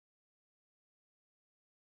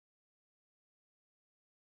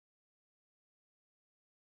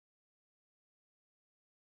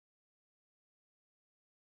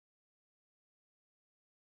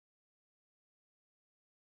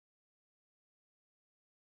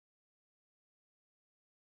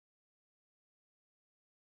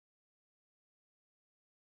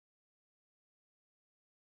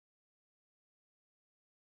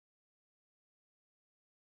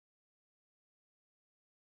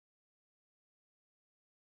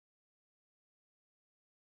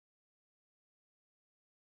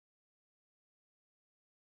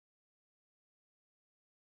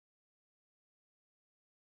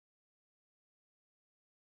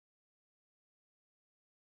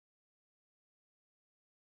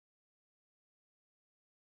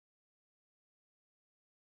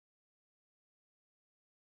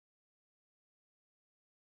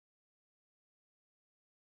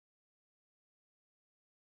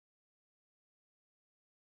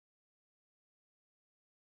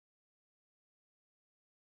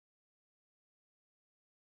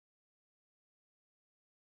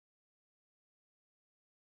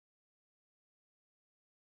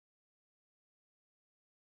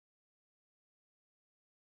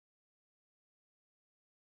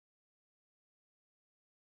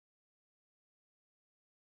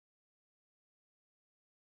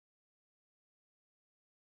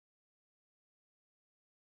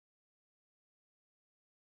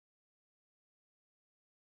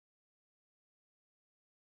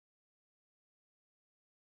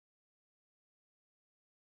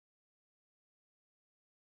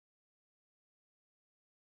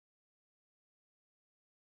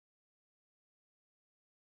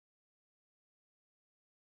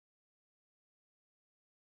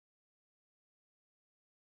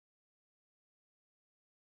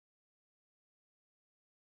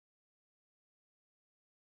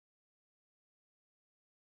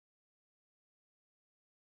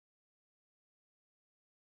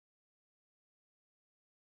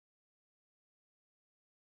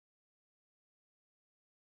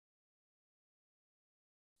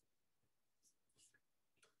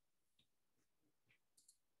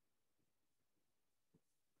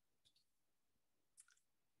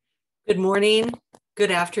Good morning,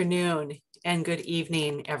 good afternoon, and good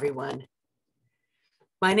evening, everyone.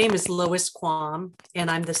 My name is Lois Quam,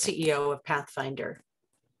 and I'm the CEO of Pathfinder.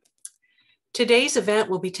 Today's event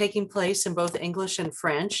will be taking place in both English and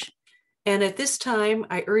French, and at this time,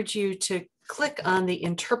 I urge you to click on the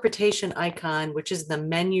interpretation icon, which is the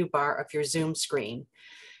menu bar of your Zoom screen,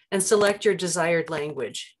 and select your desired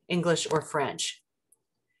language, English or French.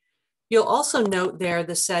 You'll also note there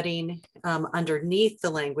the setting underneath the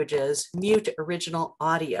languages, mute original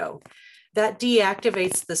audio. That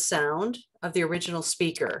deactivates the sound of the original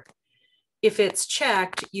speaker. If it's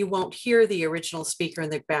checked, you won't hear the original speaker in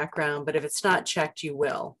the background, but if it's not checked, you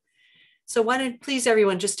will. So why don't please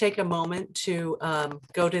everyone just take a moment to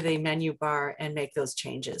go to the menu bar and make those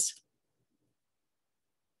changes.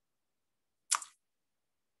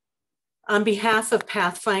 On behalf of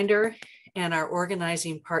Pathfinder and our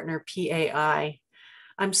organizing partner, PAI,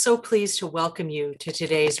 I'm so pleased to welcome you to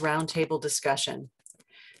today's roundtable discussion,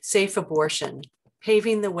 Safe Abortion,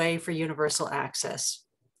 Paving the Way for Universal Access.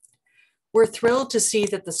 We're thrilled to see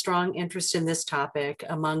that the strong interest in this topic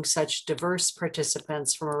among such diverse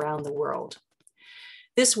participants from around the world.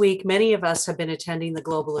 This week, many of us have been attending the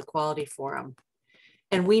Global Equality Forum,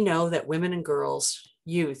 and we know that women and girls,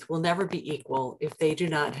 youth, will never be equal if they do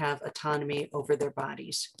not have autonomy over their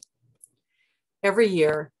bodies. Every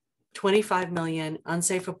year, 25 million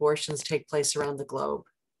unsafe abortions take place around the globe,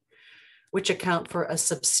 which account for a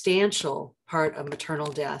substantial part of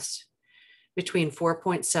maternal deaths, between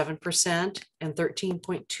 4.7% and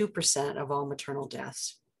 13.2% of all maternal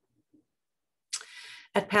deaths.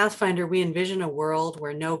 At Pathfinder, we envision a world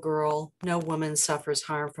where no girl, no woman suffers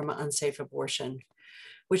harm from unsafe abortion,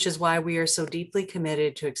 which is why we are so deeply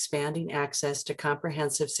committed to expanding access to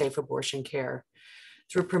comprehensive safe abortion care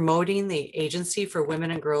through promoting the agency for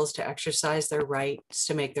women and girls to exercise their rights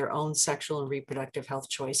to make their own sexual and reproductive health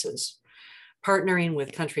choices, partnering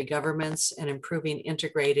with country governments and improving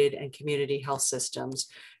integrated and community health systems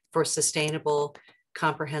for sustainable,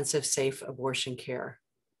 comprehensive, safe abortion care.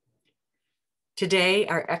 Today,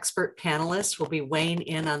 our expert panelists will be weighing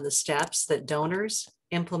in on the steps that donors,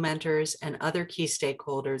 implementers, and other key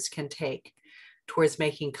stakeholders can take towards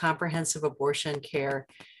making comprehensive abortion care,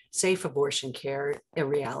 safe abortion care, a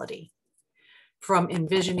reality. From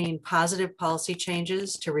envisioning positive policy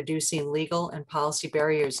changes to reducing legal and policy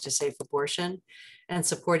barriers to safe abortion and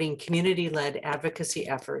supporting community-led advocacy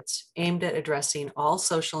efforts aimed at addressing all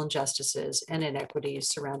social injustices and inequities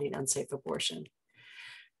surrounding unsafe abortion.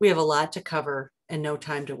 We have a lot to cover and no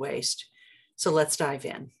time to waste, so let's dive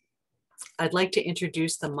in. I'd like to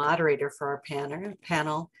introduce the moderator for our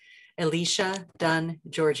panel, Alicia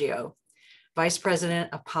Dunn-Giorgio, Vice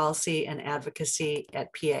President of Policy and Advocacy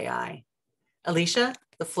at PAI. Alicia,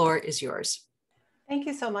 the floor is yours. Thank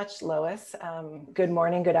you so much, Lois. Good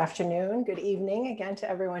morning, good afternoon, good evening again to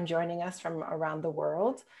everyone joining us from around the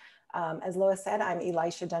world. As Lois said, I'm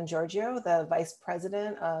Alicia Dunn-Giorgio, the Vice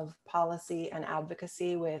President of Policy and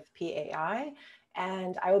Advocacy with PAI,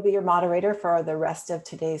 and I will be your moderator for the rest of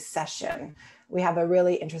today's session. We have a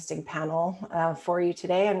really interesting panel for you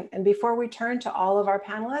today. And before we turn to all of our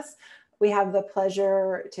panelists, we have the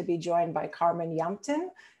pleasure to be joined by Carin Jämtin,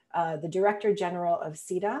 the Director General of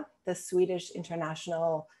SIDA, the Swedish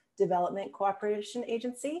International Development Cooperation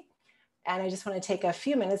Agency. And I just want to take a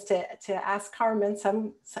few minutes to ask Carin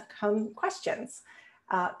some questions.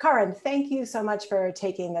 Carin, thank you so much for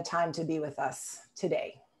taking the time to be with us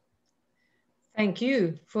today. Thank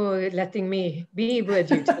you for letting me be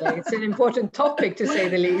with you today. It's an important topic, to say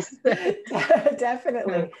the least.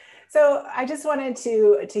 Definitely. So I just wanted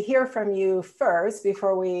to hear from you first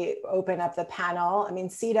before we open up the panel. I mean,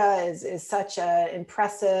 SIDA is such an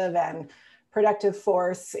impressive and productive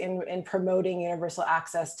force in promoting universal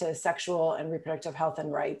access to sexual and reproductive health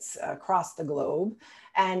and rights across the globe.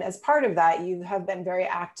 And as part of that, you have been very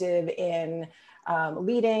active in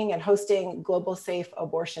leading and hosting global safe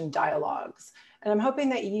abortion dialogues. And I'm hoping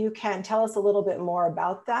that you can tell us a little bit more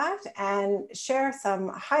about that and share some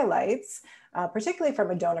highlights, particularly from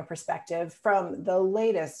a donor perspective, from the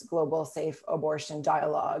latest global safe abortion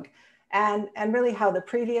dialogue, and really how the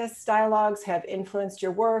previous dialogues have influenced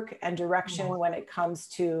your work and direction when it comes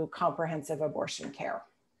to comprehensive abortion care.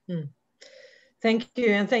 Thank you,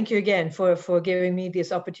 and thank you again for giving me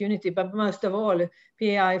this opportunity, but most of all,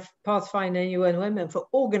 PAI, Pathfinder, and UN Women for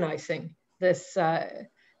organizing this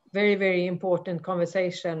very, very important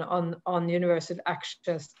conversation on universal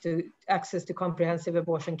access to comprehensive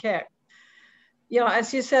abortion care. Yeah,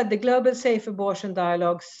 as you said, the Global Safe Abortion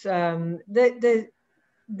Dialogues, the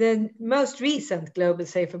most recent Global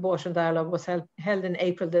Safe Abortion Dialogue was held in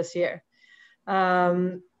April this year.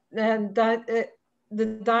 And that the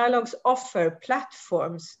dialogues offer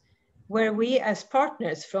platforms where we as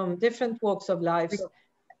partners from different walks of life,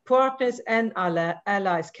 partners and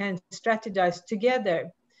allies can strategize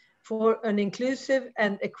together for an inclusive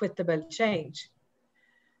and equitable change.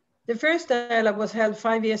 The first dialogue was held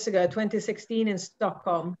 5 years ago, 2016 in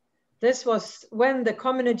Stockholm. This was when the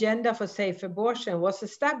Common Agenda for Safe Abortion was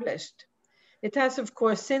established. It has, of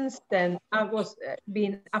course, since then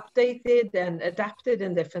been updated and adapted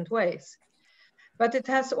in different ways. But it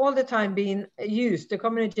has all the time been used. The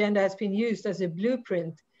Common Agenda has been used as a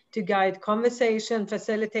blueprint to guide conversation,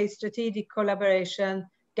 facilitate strategic collaboration,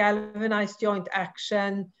 galvanize joint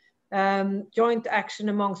action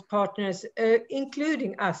amongst partners,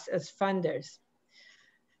 including us as funders.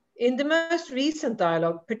 In the most recent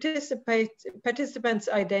dialogue, participants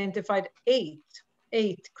identified eight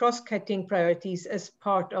cross-cutting priorities as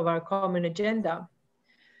part of our common agenda.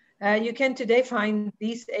 You can today find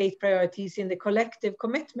these 8 priorities in the collective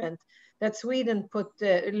commitment that Sweden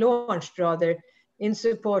launched in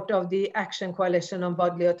support of the Action Coalition on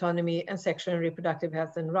Bodily Autonomy and Sexual and Reproductive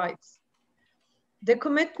Health and Rights. The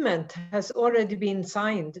commitment has already been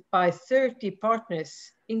signed by 30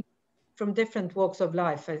 partners from different walks of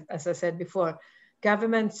life, as I said before,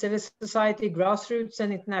 government, civil society, grassroots,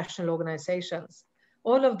 and international organizations.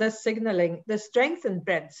 All of this signaling the strength and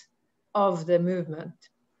breadth of the movement.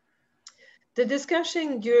 The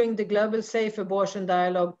discussion during the Global Safe Abortion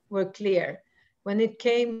Dialogue were clear when it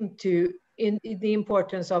came to the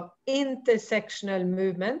importance of intersectional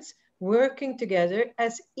movements working together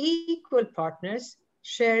as equal partners,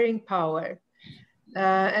 sharing power,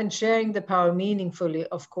 and sharing the power meaningfully,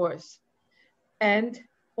 of course. And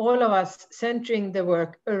all of us centering the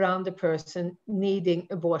work around the person needing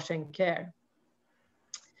abortion care.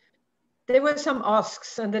 There were some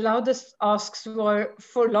asks, and the loudest asks were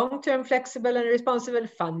for long-term flexible and responsible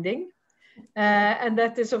funding. And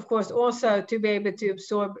that is, of course, also to be able to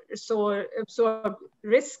absorb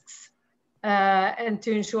risks and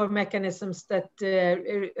to ensure mechanisms that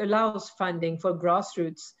allows funding for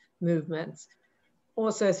grassroots movements,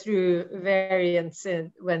 also through variance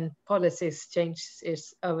when policies change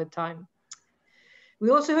over time. We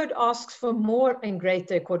also heard asks for more and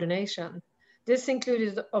greater coordination. This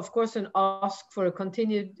included, of course, an ask for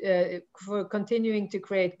continuing to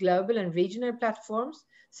create global and regional platforms,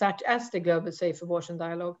 such as the Global Safe Abortion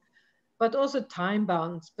Dialogue, but also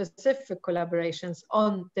time-bound specific collaborations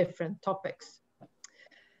on different topics.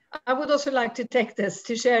 I would also like to take this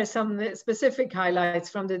to share some specific highlights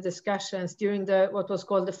from the discussions during what was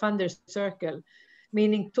called the Funders Circle,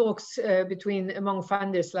 meaning talks among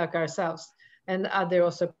funders like ourselves and other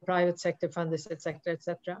also private sector funders, etc.,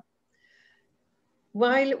 etc.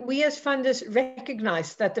 While we as funders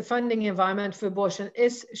recognize that the funding environment for abortion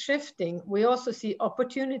is shifting, we also see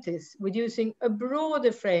opportunities with using a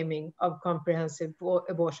broader framing of comprehensive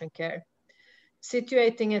abortion care,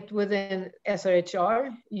 situating it within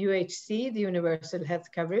SRHR, UHC, the Universal Health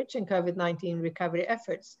Coverage, and COVID-19 recovery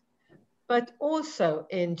efforts, but also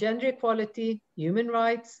in gender equality, human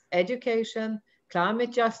rights, education,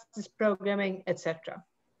 climate justice programming, etc.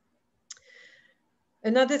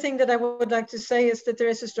 Another thing that I would like to say is that there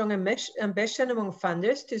is a strong ambition among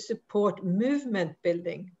funders to support movement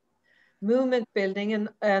building,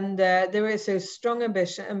 and there is a strong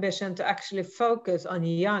ambition to actually focus on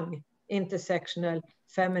young intersectional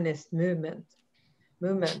feminist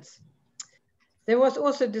movements. There was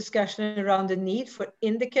also discussion around the need for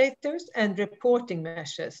indicators and reporting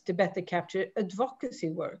measures to better capture advocacy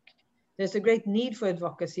work. There's a great need for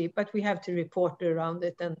advocacy, but we have to report around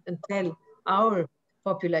it and tell our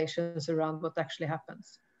populations around what actually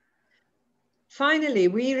happens. Finally,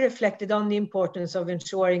 we reflected on the importance of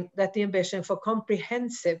ensuring that the ambition for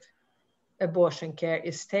comprehensive abortion care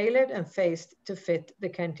is tailored and phased to fit the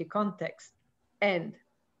country context, and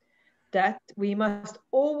that we must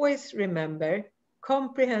always remember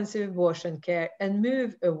comprehensive abortion care and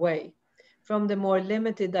move away from the more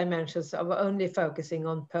limited dimensions of only focusing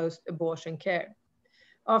on post-abortion care.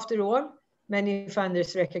 After all, many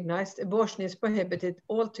funders recognized abortion is prohibited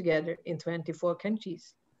altogether in 24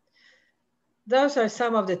 countries. Those are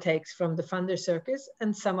some of the takes from the funder circus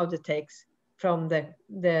and some of the takes from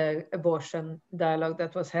the abortion dialogue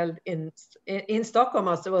that was held in Stockholm,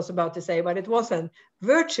 as I was about to say, but it wasn't,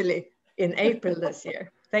 virtually in April this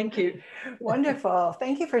year. Thank you. Wonderful.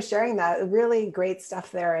 Thank you for sharing that. Really great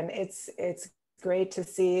stuff there. And it's great to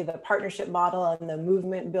see the partnership model and the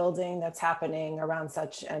movement building that's happening around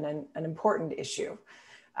such an important issue.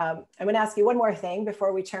 I'm going to ask you one more thing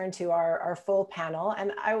before we turn to our full panel.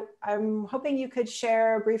 And I'm hoping you could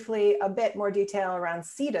share briefly a bit more detail around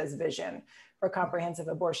CEDA's vision for comprehensive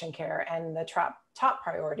abortion care and the top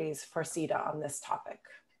priorities for SIDA on this topic?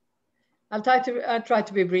 I'll try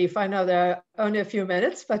to be brief. I know there are only a few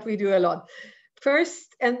minutes, but we do a lot.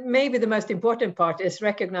 First, and maybe the most important part, is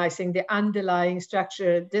recognizing the underlying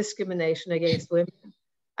structural discrimination against women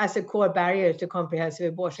as a core barrier to comprehensive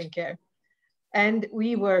abortion care. And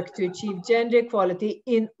we work to achieve gender equality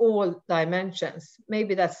in all dimensions.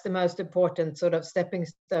 Maybe that's the most important sort of stepping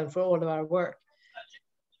stone for all of our work.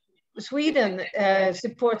 Sweden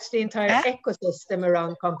supports the entire ecosystem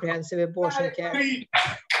around comprehensive abortion care.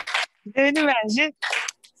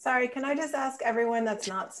 Sorry, can I just ask everyone that's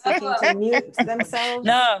not speaking to mute themselves?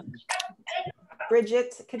 No.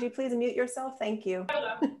 Brigitte, could you please mute yourself? Thank you.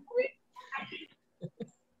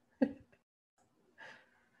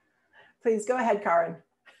 Please go ahead, Carin.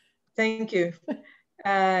 Thank you.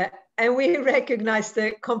 And we recognize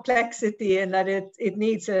the complexity and that it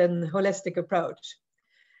needs a holistic approach.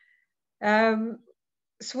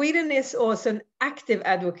 Sweden is also an active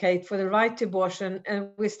advocate for the right to abortion, and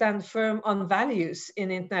we stand firm on values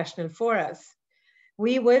in international forums.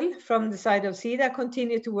 We will, from the side of SIDA,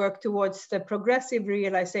 continue to work towards the progressive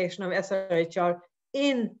realization of SRHR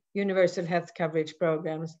in universal health coverage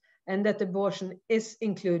programs, and that abortion is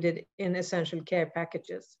included in essential care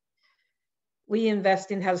packages. We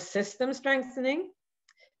invest in health system strengthening.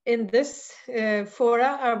 In this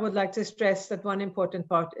fora, I would like to stress that one important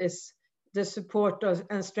part is the support of,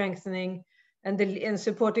 and strengthening and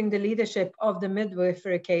supporting the leadership of the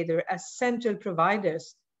midwifery cadre as central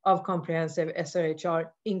providers of comprehensive SRHR,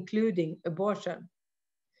 including abortion.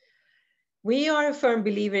 We are a firm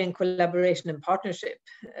believer in collaboration and partnership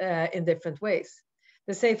in different ways.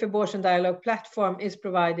 The Safe Abortion Dialogue platform is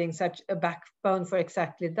providing such a backbone for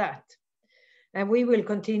exactly that. And we will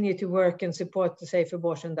continue to work and support the Safe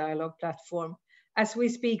Abortion Dialogue platform. As we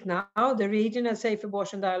speak now, the regional Safe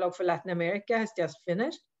Abortion Dialogue for Latin America has just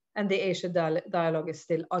finished, and the Asia Dialogue is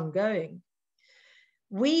still ongoing.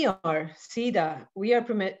 We are, SIDA, we are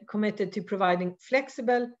committed to providing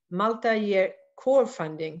flexible, multi-year core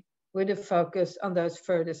funding with a focus on those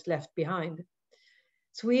furthest left behind.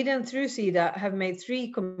 Sweden, through SIDA, have made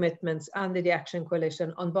 3 commitments under the Action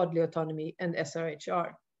Coalition on Bodily Autonomy and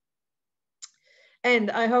SRHR.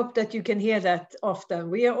 And I hope that you can hear that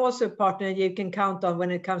often. We are also a partner you can count on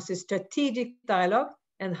when it comes to strategic dialogue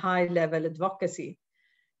and high-level advocacy.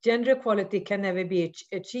 Gender equality can never be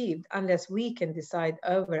achieved unless we can decide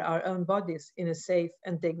over our own bodies in a safe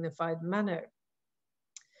and dignified manner.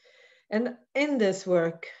 And in this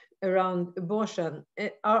work around abortion,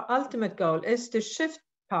 our ultimate goal is to shift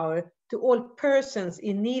power to all persons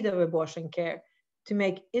in need of abortion care to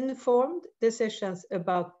make informed decisions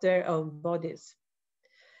about their own bodies.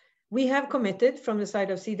 We have committed from the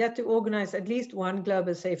side of SIDA to organize at least one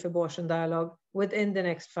global safe abortion dialogue within the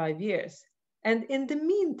next 5 years. And in the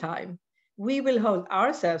meantime, we will hold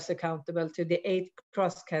ourselves accountable to the 8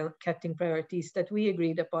 cross-cutting priorities that we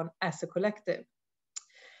agreed upon as a collective.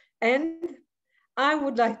 And I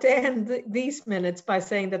would like to end these minutes by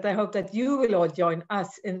saying that I hope that you will all join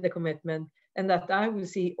us in the commitment and that I will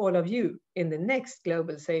see all of you in the next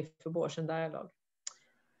global safe abortion dialogue.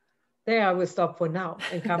 There I will stop for now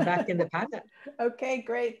and come back in the panel. Okay,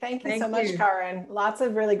 great. Thank you so much, Carin. Lots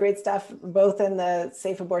of really great stuff, both in the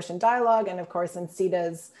Safe Abortion Dialogue and of course in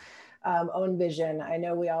SIDA's own vision. I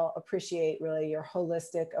know we all appreciate really your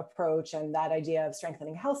holistic approach and that idea of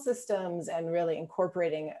strengthening health systems and really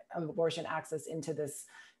incorporating abortion access into this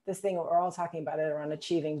thing that we're all talking about, it around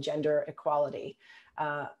achieving gender equality.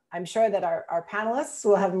 I'm sure that our panelists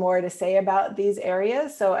will have more to say about these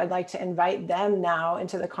areas, so I'd like to invite them now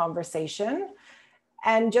into the conversation.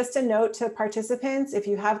 And just a note to participants, if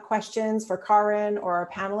you have questions for Carin or our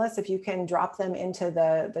panelists, if you can drop them into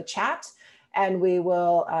the chat, and we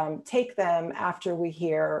will take them after we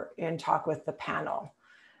hear and talk with the panel.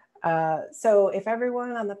 So if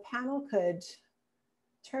everyone on the panel could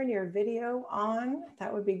turn your video on,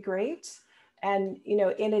 that would be great. And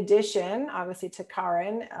in addition, obviously to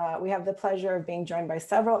Carin, we have the pleasure of being joined by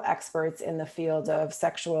several experts in the field of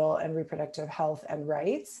sexual and reproductive health and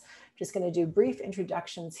rights. I'm just going to do brief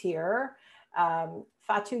introductions here.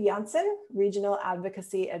 Fatou Janssen, Regional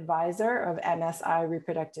Advocacy Advisor of MSI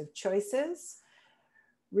Reproductive Choices.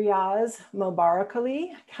 Riaz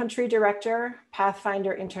Mobaracaly, Country Director,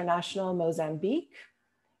 Pathfinder International, Mozambique.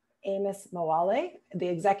 Amos Mwale, the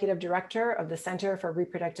Executive Director of the Center for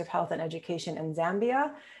Reproductive Health and Education in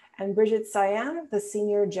Zambia, and Brigitte Syan, the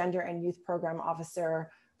Senior Gender and Youth Program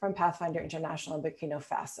Officer from Pathfinder International in Burkina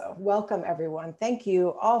Faso. Welcome, everyone. Thank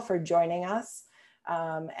you all for joining us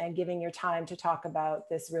and giving your time to talk about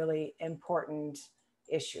this really important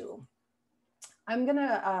issue. I'm going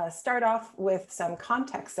to start off with some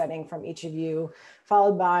context setting from each of you,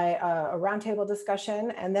 followed by a roundtable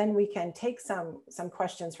discussion, and then we can take some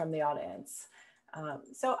questions from the audience.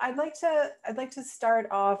 So I'd like to start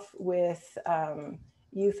off with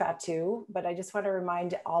you, Fatou, but I just want to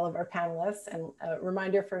remind all of our panelists, and a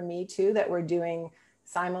reminder for me too, that we're doing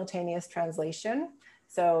simultaneous translation.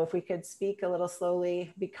 So if we could speak a little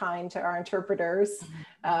slowly, be kind to our interpreters,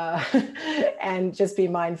 and just be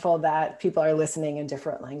mindful that people are listening in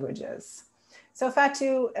different languages. So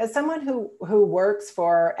Fatou, as someone who works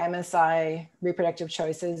for MSI Reproductive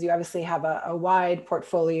Choices, you obviously have a wide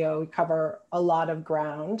portfolio, you cover a lot of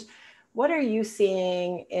ground. What are you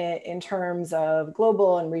seeing in terms of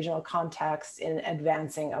global and regional context in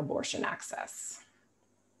advancing abortion access?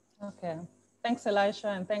 Okay. Thanks, Elisha,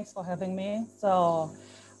 and thanks for having me. So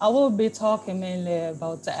I will be talking mainly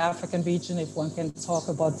about the African region, if one can talk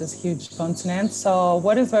about this huge continent. So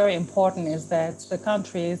what is very important is that the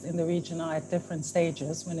countries in the region are at different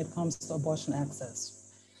stages when it comes to abortion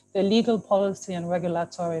access. The legal policy and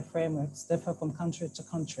regulatory frameworks differ from country to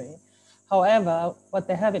country. However, what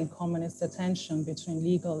they have in common is the tension between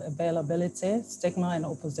legal availability, stigma, and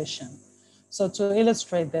opposition. So to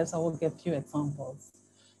illustrate this, I will give a few examples.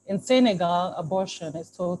 In Senegal, abortion is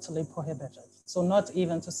totally prohibited, so not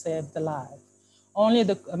even to save the life. Only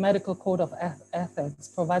the medical code of ethics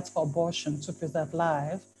provides for abortion to preserve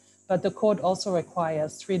life, but the code also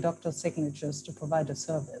requires 3 doctor signatures to provide a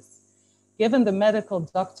service. Given the medical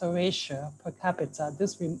doctor ratio per capita,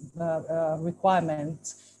 this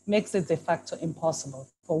requirement makes it de facto impossible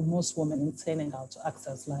for most women in Senegal to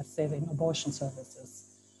access life-saving abortion services.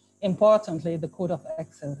 Importantly, the code of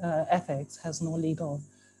ethics has no legal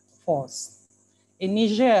force. In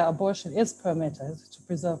Niger, abortion is permitted to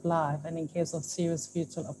preserve life and in case of serious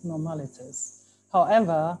fetal abnormalities.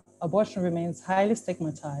 However, abortion remains highly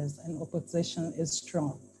stigmatized and opposition is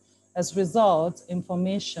strong. As a result,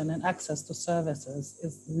 information and access to services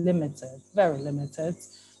is limited, very limited,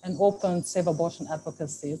 and open safe abortion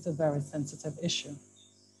advocacy is a very sensitive issue.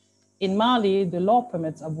 In Mali, the law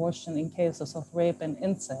permits abortion in cases of rape and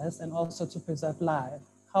incest and also to preserve life.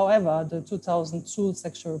 However, the 2002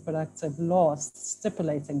 sexual reproductive law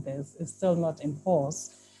stipulating this is still not in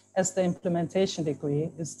force, as the implementation decree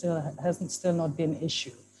has still not been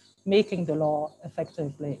issued, making the law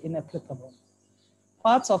effectively inapplicable.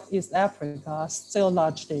 Parts of East Africa are still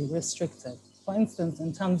largely restricted. For instance,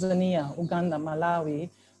 in Tanzania, Uganda, Malawi,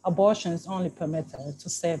 abortion is only permitted to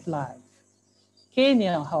save life.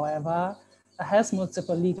 Kenya, however, has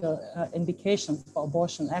multiple legal indications for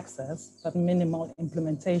abortion access, but minimal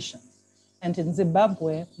implementation. And in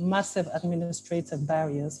Zimbabwe, massive administrative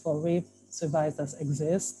barriers for rape survivors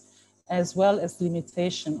exist, as well as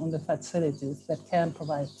limitation on the facilities that can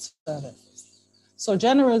provide services. So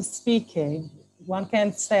generally speaking, one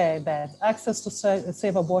can say that access to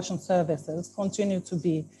safe abortion services continue to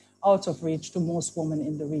be out of reach to most women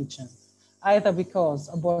in the region, either because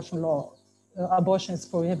abortion is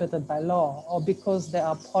prohibited by law or because there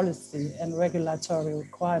are policy and regulatory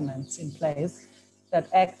requirements in place that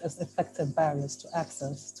act as effective barriers to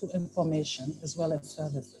access to information as well as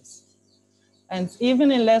services. And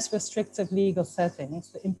even in less restrictive legal settings,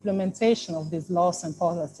 the implementation of these laws and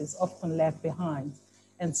policies often lag behind,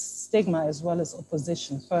 and stigma as well as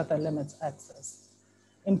opposition further limits access.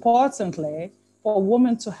 Importantly, for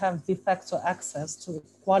women to have de facto access to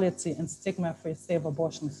quality and stigma-free safe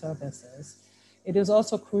abortion services, it is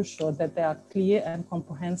also crucial that there are clear and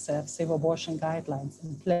comprehensive safe abortion guidelines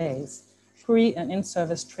in place, pre and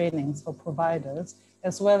in-service trainings for providers,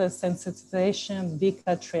 as well as sensitization,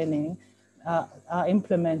 VICA training are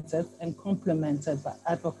implemented and complemented by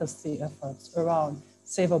advocacy efforts around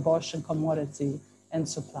safe abortion commodity and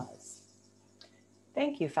supplies.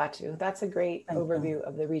 Thank you, Fatou. That's a great overview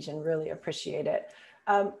of the region. Really appreciate it.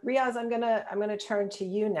 Riaz, I'm gonna turn to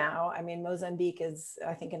you now. I mean, Mozambique is,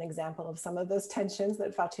 I think, an example of some of those tensions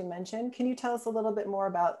that Fatou mentioned. Can you tell us a little bit more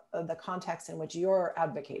about the context in which you're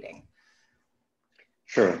advocating?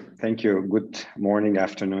 Sure. Thank you. Good morning,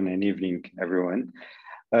 afternoon, and evening, everyone.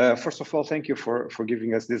 First of all, thank you for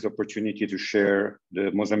giving us this opportunity to share the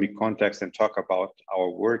Mozambique context and talk about our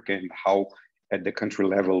work and how at the country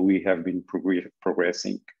level we have been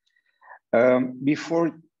progressing.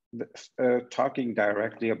 Before talking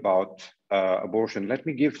directly about abortion, let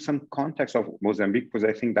me give some context of Mozambique, because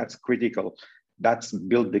I think that's critical. That's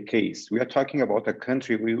built the case. We are talking about a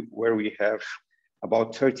country where we have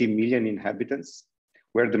about 30 million inhabitants,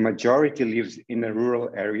 where the majority lives in a rural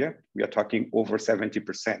area. We are talking over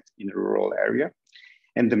 70% in a rural area.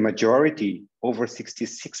 And the majority, over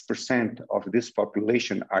 66% of this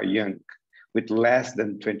population are young, with less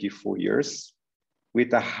than 24 years.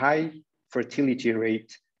 with a high fertility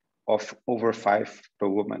rate of over 5 per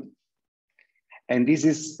woman. And this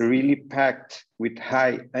is really packed with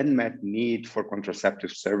high unmet need for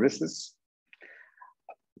contraceptive services,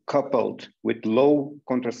 coupled with low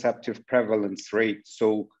contraceptive prevalence rate.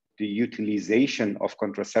 So the utilization of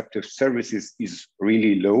contraceptive services is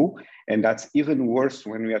really low. And that's even worse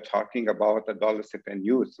when we are talking about adolescent and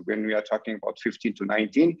youth. When we are talking about 15 to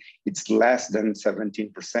 19, it's less than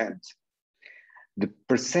 17%. The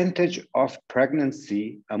percentage of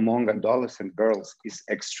pregnancy among adolescent girls is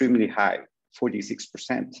extremely high,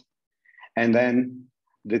 46%. And then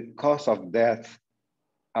the cause of death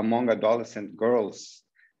among adolescent girls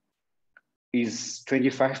is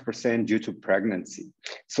 25% due to pregnancy.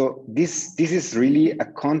 So this is really a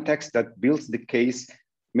context that builds the case,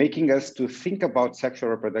 making us to think about sexual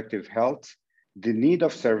reproductive health, the need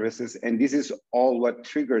of services, and this is all what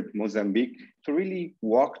triggered Mozambique to really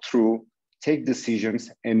walk through, take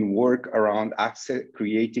decisions, and work around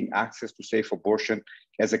creating access to safe abortion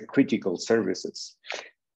as a critical services.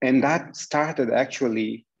 And that started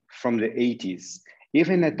actually from the 80s.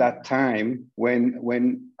 Even at that time,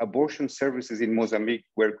 when abortion services in Mozambique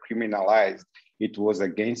were criminalized, it was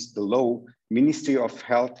against the law, Ministry of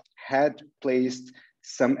Health had placed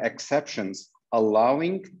some exceptions,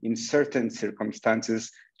 allowing in certain circumstances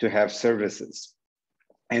to have services.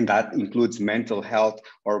 And that includes mental health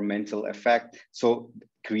or mental effect. So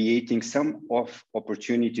creating some of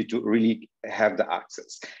opportunity to really have the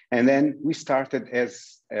access. And then we started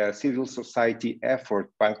as a civil society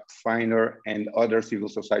effort, Pathfinder and other civil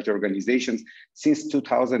society organizations since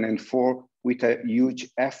 2004 with a huge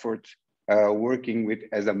effort working with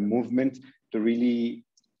as a movement to really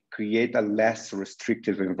create a less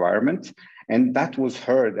restrictive environment. And that was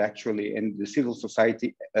heard actually, and the civil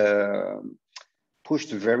society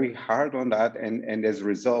pushed very hard on that. And as a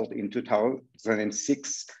result, in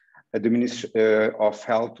 2006, the Ministry of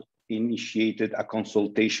Health initiated a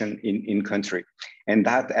consultation in country. And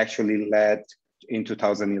that actually led in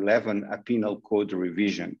 2011, a penal code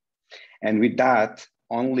revision. And with that,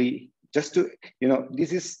 only just to,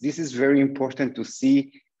 this is very important to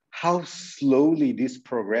see how slowly this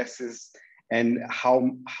progresses and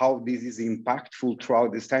how this is impactful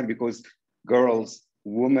throughout this time, because girls,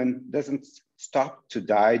 women doesn't stop to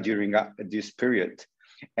die during this period.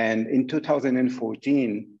 And in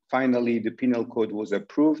 2014, finally, the penal code was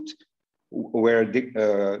approved, where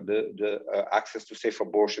the access to safe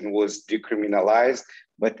abortion was decriminalized,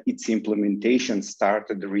 but its implementation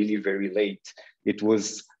started really very late. It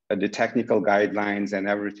was the technical guidelines and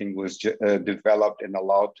everything was developed and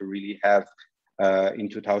allowed to really have in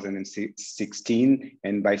 2016,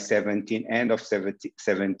 and by end of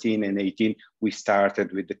 17 and 18, we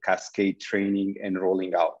started with the cascade training and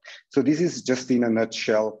rolling out. So this is just in a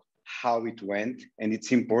nutshell how it went, and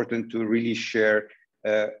it's important to really share.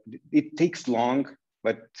 It takes long,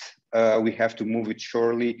 but we have to move it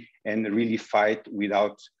surely and really fight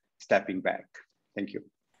without stepping back. Thank you.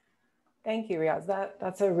 Thank you, Riaz.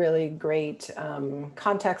 That's a really great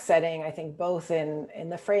context setting, I think, both in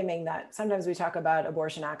the framing that sometimes we talk about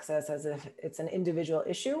abortion access as if it's an individual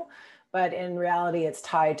issue, but in reality, it's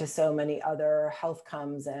tied to so many other health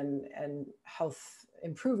outcomes and health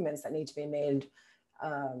improvements that need to be made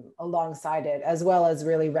alongside it, as well as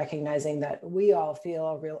really recognizing that we all feel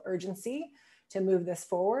a real urgency to move this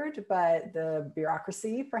forward, but the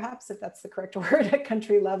bureaucracy, perhaps, if that's the correct word, at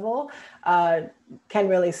country level, can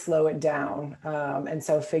really slow it down. And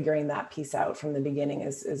so figuring that piece out from the beginning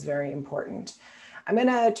is very important. I'm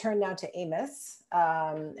gonna turn now to Amos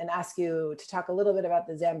and ask you to talk a little bit about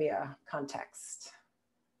the Zambia context.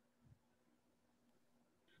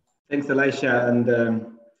 Thanks, Elisha,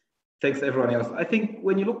 and thanks everyone else. I think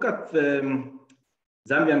when you look at the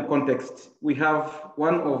Zambian context, we have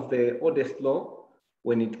one of the oldest law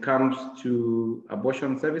when it comes to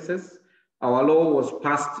abortion services. Our law was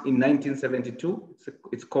passed in 1972.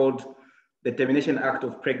 It's called the Termination Act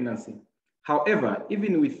of Pregnancy. However,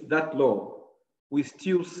 even with that law, we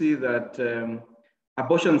still see that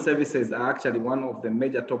abortion services are actually one of the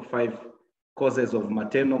major top 5 causes of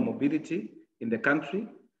maternal morbidity in the country.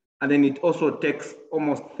 And then it also takes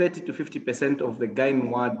almost 30 to 50% of the gyne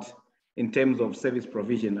ward in terms of service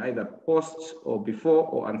provision, either post or before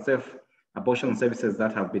or unsafe abortion services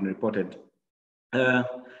that have been reported. There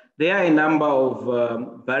are a number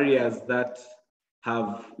of barriers that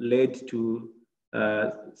have led to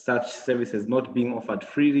such services not being offered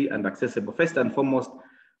freely and accessible. First and foremost,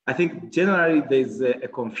 I think generally there's a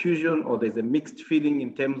confusion or there's a mixed feeling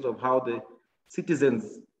in terms of how the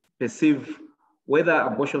citizens perceive whether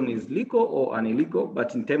abortion is legal or illegal,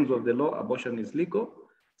 but in terms of the law, abortion is legal.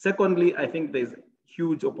 Secondly, I think there's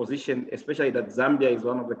huge opposition, especially that Zambia is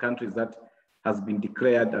one of the countries that has been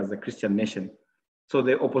declared as a Christian nation. So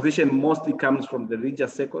the opposition mostly comes from the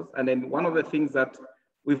religious circles. And then one of the things that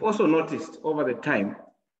we've also noticed over the time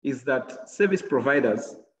is that service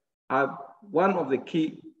providers are one of the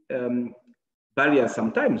key barriers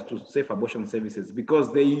sometimes to safe abortion services,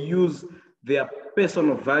 because they use their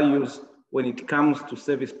personal values when it comes to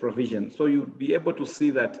service provision. So you'll be able to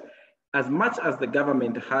see that as much as the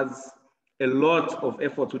government has a lot of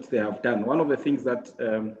efforts which they have done, one of the things that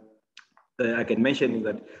I can mention is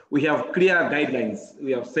that we have clear guidelines.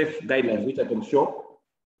 We have safe guidelines, which I can show.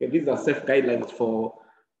 Okay, these are safe guidelines for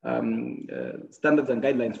standards and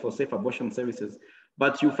guidelines for safe abortion services.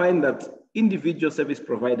 But you find that individual service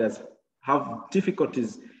providers have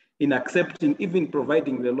difficulties in accepting, even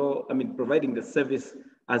providing providing the service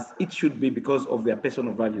as it should be because of their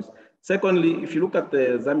personal values. Secondly, if you look at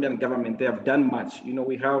the Zambian government, they have done much. You know,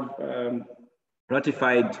 we have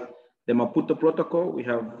ratified the Maputo Protocol. We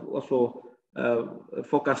have also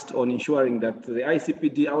focused on ensuring that the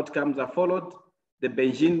ICPD outcomes are followed. The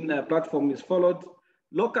Beijing platform is followed.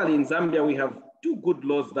 Locally in Zambia, we have two good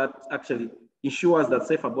laws that actually ensures that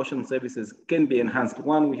safe abortion services can be enhanced.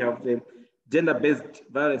 One, we have the Gender-Based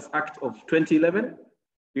Violence Act of 2011.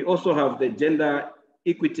 We also have the Gender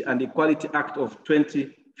Equity and Equality Act of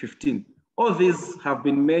 2015. All these have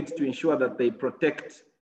been made to ensure that they protect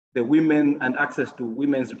the women and access to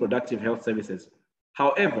women's reproductive health services.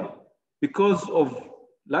 However, because of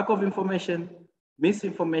lack of information,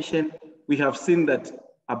 misinformation, we have seen that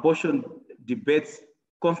abortion debates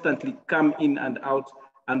constantly come in and out,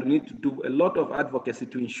 and we need to do a lot of advocacy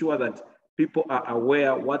to ensure that people are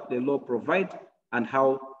aware what the law provides and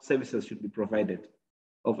how services should be provided.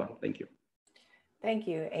 Over, thank you. Thank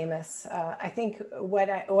you, Amos. I think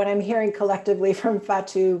what I'm hearing collectively from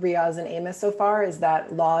Fatou, Riaz, and Amos so far is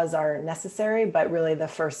that laws are necessary, but really the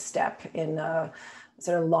first step in a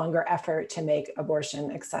sort of longer effort to make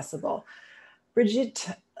abortion accessible.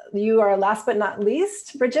 Brigitte, you are last but not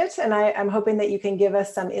least, Brigitte, and I'm hoping that you can give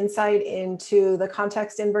us some insight into the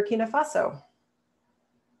context in Burkina Faso.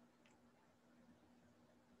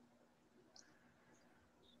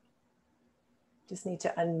 Just need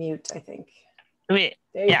to unmute, I think. Oui.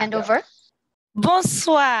 Hand over.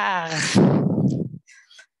 Bonsoir.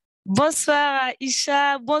 Bonsoir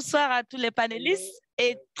Isha, bonsoir à tous les panélistes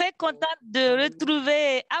et très contente de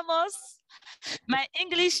retrouver Amos. My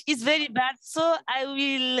English is very bad, so I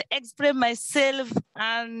will express myself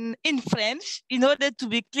in French in order to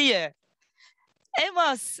be clear.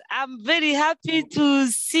 Amos, I'm very happy to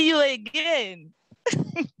see you again.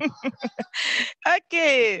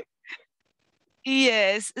 Okay.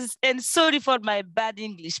 Yes, and sorry for my bad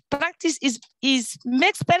English. Practice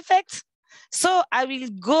makes perfect, so I will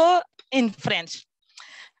go in French.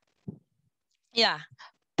 Yeah.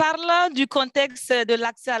 Parlant du contexte de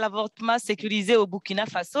l'accès à l'avortement sécurisé au Burkina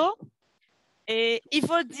Faso, et il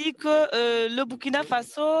faut dire que le Burkina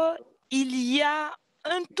Faso, il y a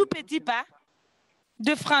un tout petit pas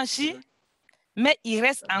de franchi, mais il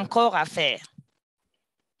reste encore à faire.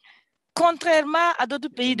 Contrairement à d'autres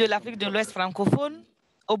pays de l'Afrique de l'Ouest francophone,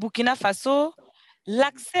 au Burkina Faso,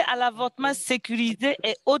 l'accès à l'avortement sécurisé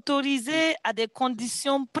est autorisé à des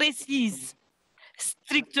conditions précises,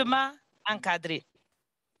 strictement encadrées.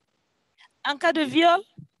 En cas de viol,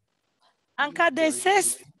 en cas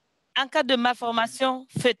d'inceste, en cas de malformation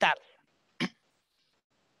fœtale.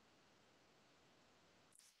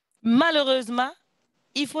 Malheureusement,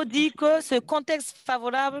 il faut dire que ce contexte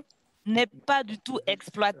favorable n'est pas du tout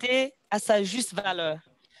exploité à sa juste valeur.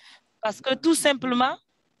 Parce que tout simplement,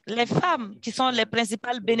 les femmes qui sont les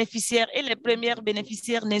principales bénéficiaires et les premières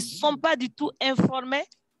bénéficiaires ne sont pas du tout informées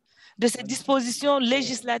de ces dispositions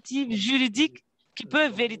législatives, juridiques qui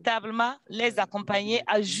peuvent véritablement les accompagner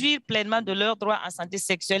à jouir pleinement de leurs droits en santé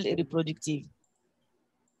sexuelle et reproductive.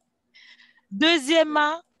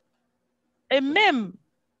 Deuxièmement, et même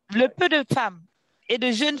le peu de femmes et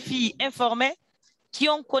de jeunes filles informées qui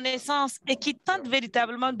ont connaissance et qui tentent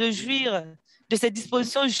véritablement de jouir de ces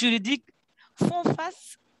dispositions juridiques font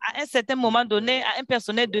face à un certain moment donné à un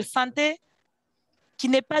personnel de santé qui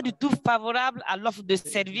n'est pas du tout favorable à l'offre de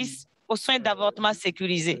services aux soins d'avortement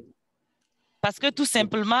sécurisés. Parce que tout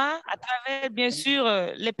simplement, à travers bien sûr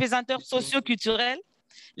les pesanteurs socio-culturels,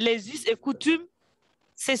 les us et coutumes,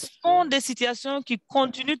 ce sont des situations qui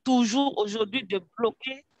continuent toujours aujourd'hui de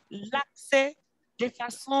bloquer l'accès de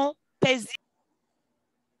façon paisible.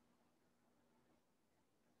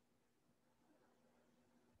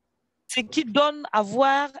 Ce qui donne à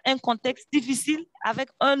voir un contexte difficile avec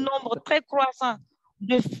un nombre très croissant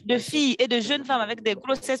de filles et de jeunes femmes avec des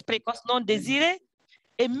grossesses précoces non désirées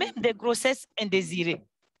et même des grossesses indésirées.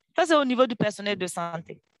 Ça, c'est au niveau du personnel de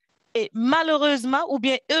santé. Et malheureusement, ou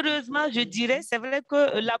bien heureusement, je dirais, c'est vrai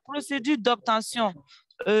que la procédure d'obtention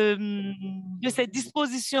de ces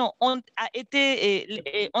dispositions ont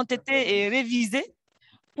été révisées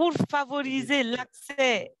pour favoriser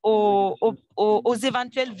l'accès aux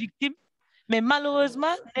éventuelles victimes, mais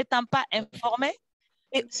malheureusement, n'étant pas informés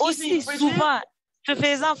et aussi souvent se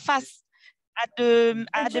faisant face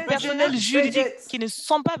à des personnels juridiques qui ne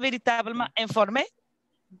sont pas véritablement informés.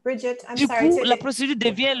 Brigitte, du coup, la procédure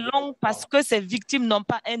devient longue parce que ces victimes n'ont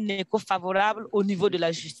pas un écho favorable au niveau de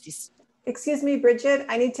la justice. Excuse me, Brigitte,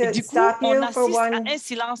 I need to du coup, stop you on for assiste one. à un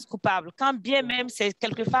silence coupable, quand bien même ces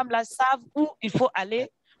quelques femmes-là savent où il faut aller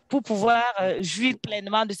pour pouvoir jouir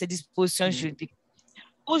pleinement de ces dispositions juridiques.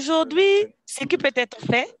 Aujourd'hui, ce qui peut être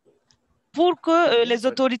fait pour que les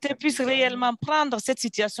autorités puissent réellement prendre cette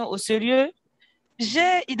situation au sérieux,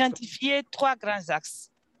 j'ai identifié 3 grands axes.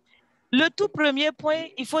 Le tout premier point,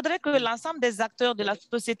 il faudrait que l'ensemble des acteurs de la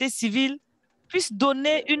société civile puissent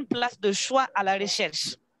donner une place de choix à la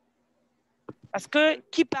recherche. Parce que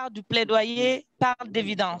qui parle du plaidoyer parle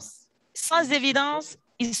d'évidence. Sans évidence,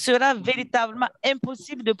 il sera véritablement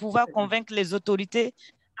impossible de pouvoir convaincre les autorités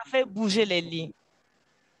à faire bouger les lignes.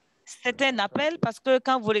 C'est un appel parce que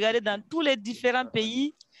quand vous regardez dans tous les différents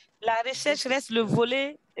pays, la recherche reste le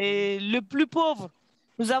volet le plus pauvre.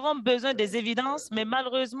 Nous avons besoin des évidences, mais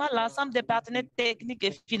malheureusement, l'ensemble des partenaires techniques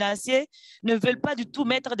et financiers ne veulent pas du tout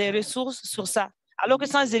mettre des ressources sur ça. Alors que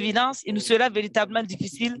sans évidence, il nous sera véritablement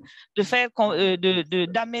difficile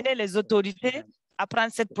d'amener les autorités à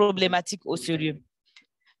prendre cette problématique au sérieux.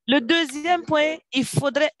 Le deuxième point, il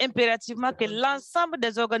faudrait impérativement que l'ensemble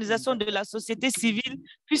des organisations de la société civile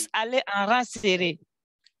puissent aller en rang serré.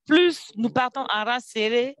 Plus nous partons en rang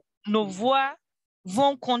serré, nos voix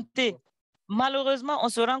vont compter. Malheureusement, on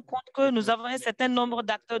se rend compte que nous avons un certain nombre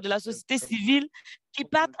d'acteurs de la société civile qui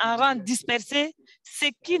partent en rang dispersé, ce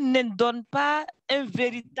qui ne donne pas un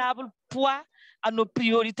véritable poids à nos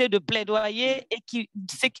priorités de plaidoyer et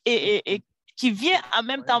qui vient en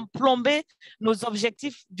même temps plomber nos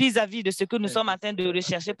objectifs vis-à-vis de ce que nous sommes en train de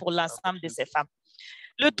rechercher pour l'ensemble de ces femmes.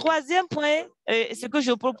 Le troisième point, ce que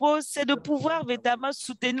je propose, c'est de pouvoir véritablement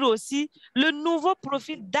soutenir aussi le nouveau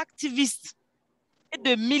profil d'activistes et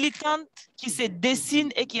de militantes qui se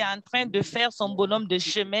dessine et qui est en train de faire son bonhomme de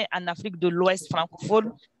chemin en Afrique de l'Ouest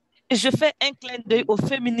francophone. Et je fais un clin d'œil aux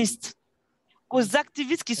féministes, aux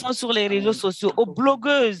activistes qui sont sur les réseaux sociaux, aux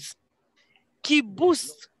blogueuses qui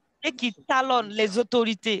boostent et qui talonnent les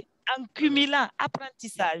autorités en cumulant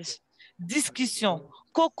apprentissage, discussion,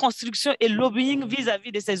 co-construction et lobbying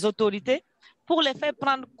vis-à-vis de ces autorités pour les faire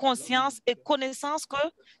prendre conscience et connaissance que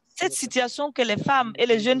cette situation que les femmes et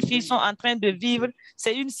les jeunes filles sont en train de vivre,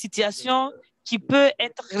 c'est une situation qui peut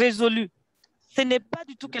être résolue. Ce n'est pas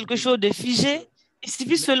du tout quelque chose de figé. Il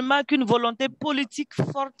suffit seulement qu'une volonté politique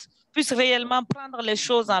forte puisse réellement prendre les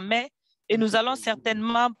choses en main et nous allons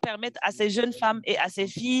certainement permettre à ces jeunes femmes et à ces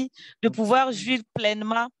filles de pouvoir jouir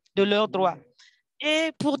pleinement de leurs droits.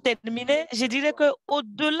 Et pour terminer, je dirais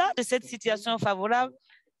qu'au-delà de cette situation favorable,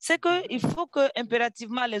 c'est qu'il faut que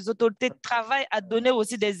impérativement les autorités travaillent à donner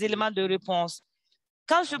aussi des éléments de réponse.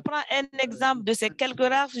 Quand je prends un exemple de ces quelques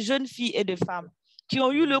rares jeunes filles et de femmes qui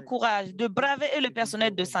ont eu le courage de braver le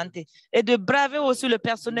personnel de santé et de braver aussi le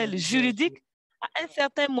personnel juridique, à un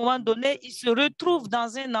certain moment donné, ils se retrouvent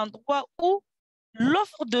dans un endroit où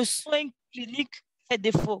l'offre de soins cliniques fait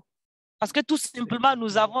défaut. Parce que tout simplement,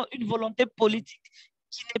 nous avons une volonté politique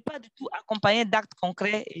qui n'est pas du tout accompagnée d'actes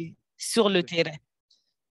concrets sur le terrain.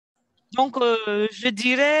 Donc, je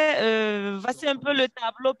dirais, voici un peu le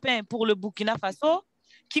tableau peint pour le Burkina Faso,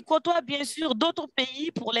 qui côtoie bien sûr d'autres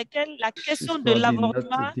pays pour lesquels la question de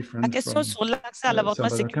l'avortement, la question sur l'accès à l'avortement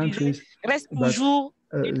sécurisé reste toujours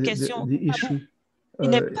une question taboue. Il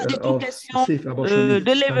n'est pas du tout question de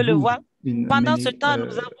lever le voile. Pendant ce temps,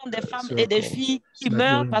 nous avons des femmes et des filles qui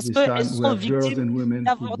meurent parce qu'elles sont victimes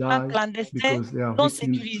d'avortements clandestins non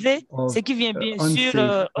sécurisés, ce qui vient bien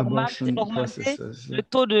sûr augmenter le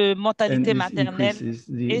taux de mortalité maternelle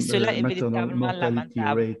et cela est véritablement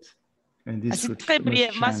lamentable. C'est très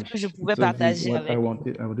brièvement ce que je pouvais partager avec vous.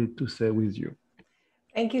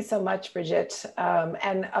 Thank you so much, Brigitte.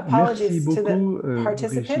 And apologies to the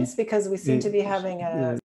participants because we seem to be having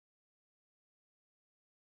a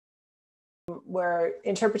where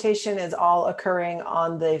interpretation is all occurring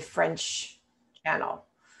on the French channel.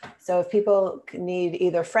 So if people need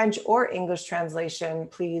either French or English translation,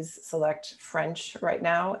 please select French right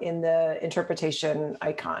now in the interpretation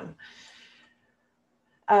icon.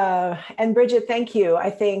 And Brigitte, thank you. I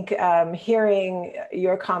think hearing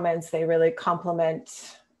your comments, they really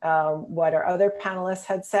complement what our other panelists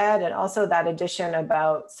had said, and also that addition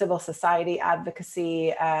about civil society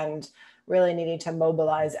advocacy and really needing to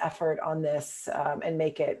mobilize effort on this and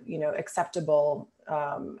make it, acceptable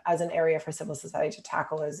as an area for civil society to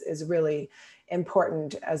tackle is really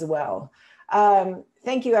important as well.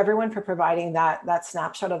 Thank you everyone for providing that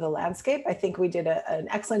snapshot of the landscape. I think we did an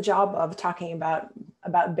excellent job of talking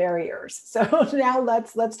about barriers. So now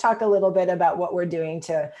let's talk a little bit about what we're doing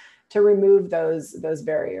to remove those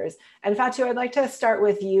barriers. And Fatou, I'd like to start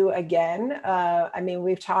with you again.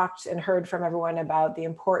 We've talked and heard from everyone about the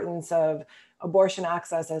importance of abortion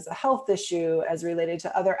access as a health issue, as related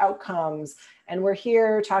to other outcomes. And we're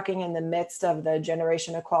here talking in the midst of the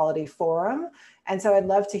Generation Equality Forum. And so I'd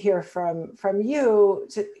love to hear from you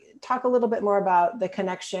to talk a little bit more about the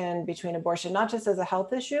connection between abortion, not just as a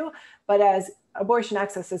health issue, but as abortion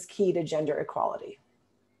access is key to gender equality.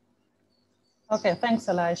 Okay, thanks,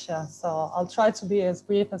 Elisha. So I'll try to be as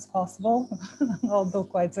brief as possible, although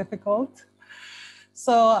quite difficult.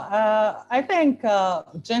 So I think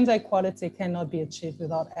gender equality cannot be achieved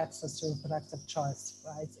without access to reproductive choice,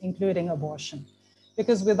 right, including abortion.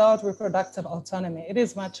 Because without reproductive autonomy, it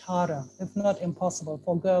is much harder, if not impossible,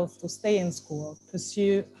 for girls to stay in school,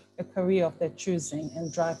 pursue a career of their choosing,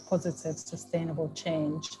 and drive positive, sustainable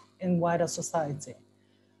change in wider society.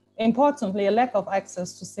 Importantly, a lack of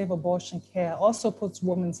access to safe abortion care also puts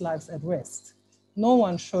women's lives at risk. No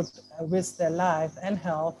one should risk their life and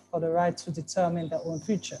health for the right to determine their own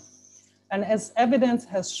future. And as evidence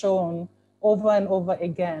has shown over and over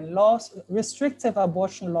again, restrictive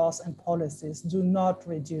abortion laws and policies do not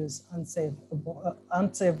reduce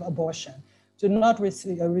unsafe abortion, do not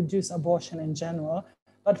reduce abortion in general,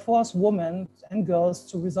 but force women and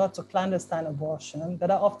girls to resort to clandestine abortion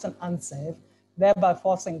that are often unsafe, thereby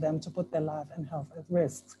forcing them to put their life and health at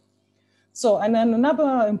risk. So, and then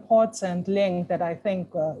another important link that I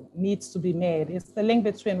think needs to be made is the link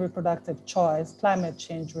between reproductive choice, climate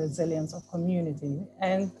change resilience of communities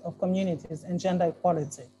and gender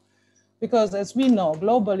equality. Because as we know,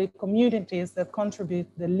 globally, communities that contribute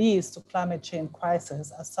the least to climate change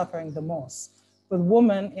crisis are suffering the most, with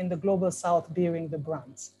women in the global south bearing the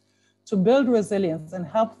brunt. To build resilience and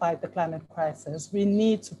help fight the climate crisis, we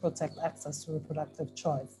need to protect access to reproductive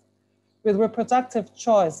choice. With reproductive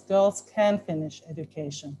choice, girls can finish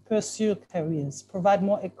education, pursue careers, provide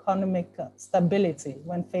more economic stability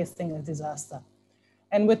when facing a disaster.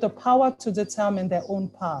 And with the power to determine their own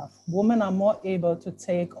path, women are more able to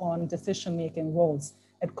take on decision-making roles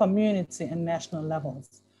at community and national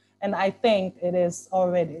levels. And I think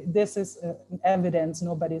this is evidence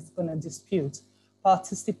nobody's gonna dispute.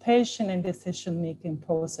 Participation in decision-making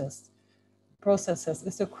processes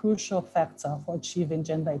is a crucial factor for achieving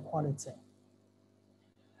gender equality.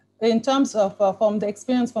 In terms of, from the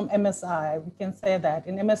experience from MSI, we can say that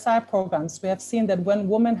in MSI programs, we have seen that when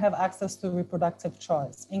women have access to reproductive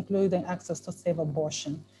choice, including access to safe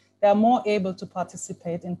abortion, they are more able to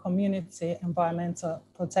participate in community environmental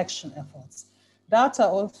protection efforts. Data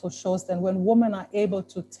also shows that when women are able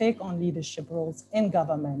to take on leadership roles in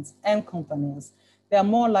governments and companies, they are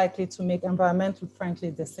more likely to make environmentally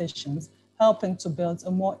friendly decisions, helping to build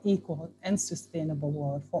a more equal and sustainable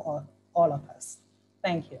world for all of us.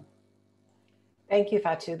 Thank you. Thank you,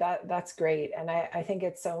 Fatou. That's great. And I think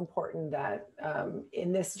it's so important that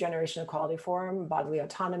in this Generation Equality Forum, bodily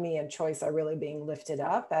autonomy and choice are really being lifted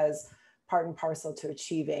up as part and parcel to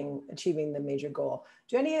achieving the major goal.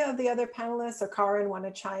 Do any of the other panelists or Carin want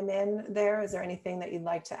to chime in there? Is there anything that you'd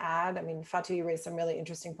like to add? I mean, Fatou, you raised some really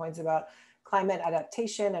interesting points about climate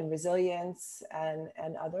adaptation and resilience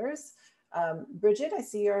and others. Brigitte, I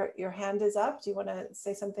see your hand is up. Do you want to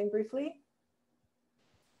say something briefly?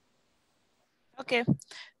 Ok,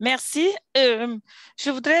 merci.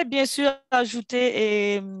 Je voudrais bien sûr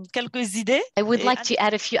ajouter quelques idées. I would like to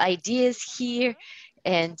add a few ideas here,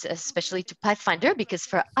 and especially to Pathfinder, because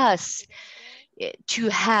for us to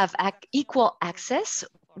have equal access,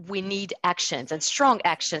 we need actions and strong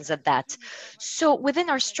actions at that. So within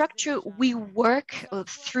our structure, we work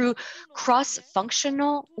through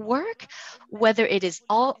cross-functional work, whether it is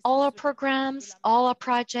all our programs, all our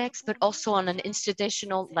projects, but also on an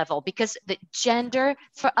institutional level, because the gender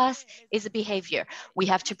for us is a behavior. We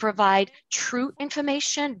have to provide true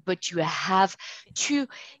information, but you have to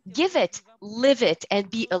give it, live it, and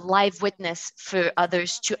be a live witness for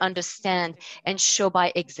others to understand and show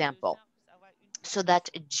by example, so that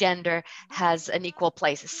gender has an equal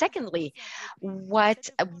place. Secondly, what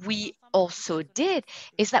we also did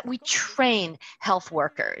is that we train health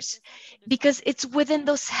workers, because it's within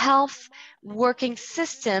those health working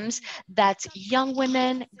systems that young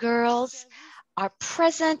women, girls are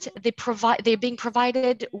present, they're being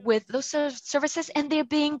provided with those services, and they're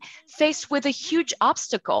being faced with a huge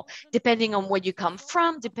obstacle, depending on where you come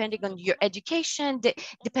from, depending on your education,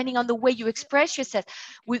 depending on the way you express yourself.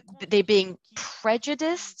 They're being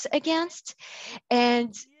prejudiced against,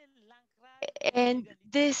 and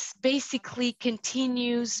this basically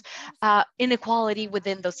continues inequality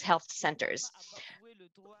within those health centers.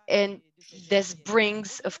 And this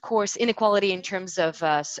brings, of course, inequality in terms of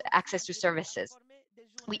access to services.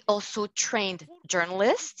 We also trained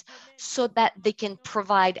journalists so that they can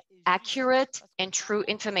provide accurate and true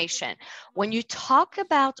information. When you talk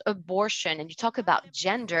about abortion and you talk about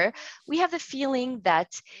gender, we have the feeling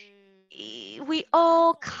that we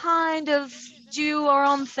all kind of do our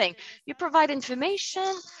own thing. You provide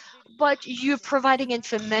information, but you're providing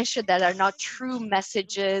information that are not true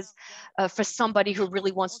messages for somebody who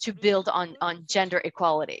really wants to build on gender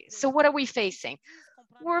equality. So what are we facing?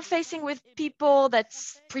 We're facing with people that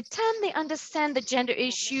pretend they understand the gender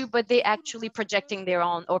issue, but they actually projecting their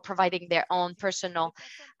own or providing their own personal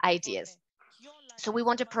ideas. So we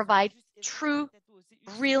want to provide true,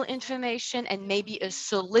 real information and maybe a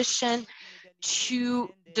solution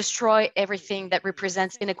to destroy everything that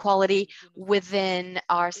represents inequality within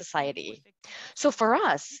our society. So for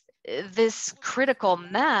us, this critical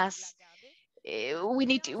mass, we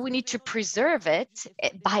need to preserve it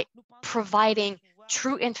by providing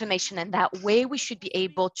true information, and that way we should be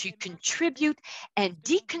able to contribute and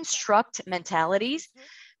deconstruct mentalities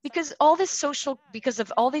because of all this social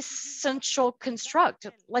construct.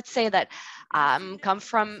 Let's say that come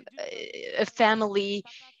from a family,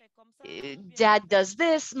 dad does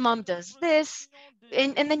this, mom does this,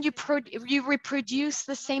 and then you reproduce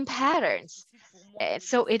the same patterns.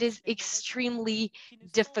 So it is extremely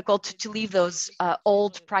difficult to leave those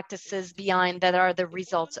old practices behind that are the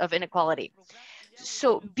results of inequality.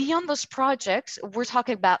 So beyond those projects, we're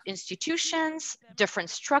talking about institutions, different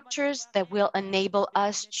structures that will enable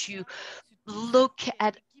us to look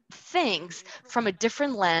at things from a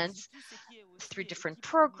different lens through different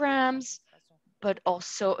programs, but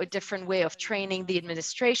also a different way of training the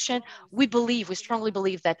administration. We strongly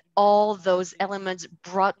believe that all those elements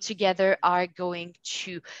brought together are going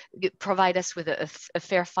to provide us with a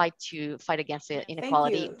fair fight to fight against the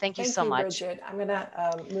inequality. Thank you so much. Brigitte. I'm gonna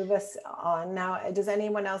move us on now. Does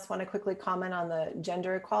anyone else want to quickly comment on the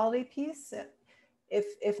gender equality piece?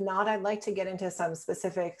 If not, I'd like to get into some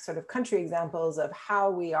specific sort of country examples of how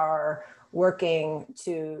we are working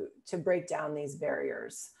to break down these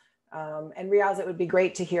barriers. And Riaz, it would be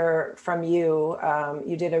great to hear from you.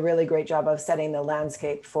 You did a really great job of setting the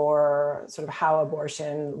landscape for sort of how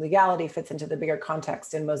abortion legality fits into the bigger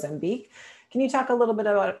context in Mozambique. Can you talk a little bit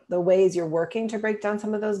about the ways you're working to break down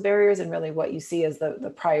some of those barriers and really what you see as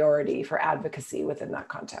the priority for advocacy within that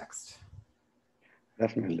context?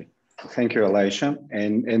 Definitely. Thank you, Elisha.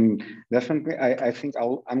 And definitely, I think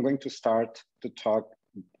I'm going to start to talk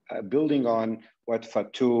building on what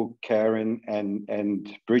Fatou, Carin,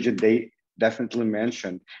 and Brigitte, they definitely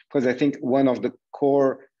mentioned, because I think one of the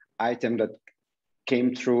core items that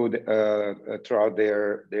came through throughout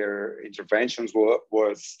their interventions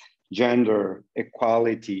was gender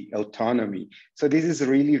equality, autonomy. So this is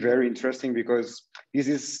really very interesting because this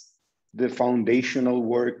is the foundational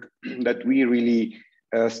work that we really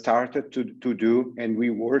started to do, and we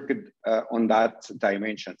worked on that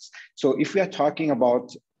dimensions. So if we are talking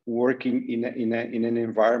about working in an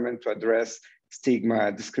environment to address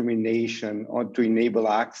stigma, discrimination, or to enable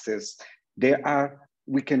access,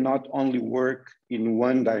 we cannot only work in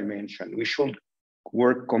one dimension. We should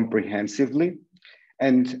work comprehensively,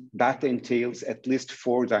 and that entails at least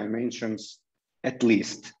 4 dimensions, at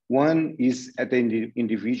least. One is at the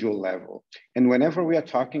individual level. And whenever we are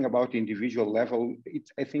talking about individual level,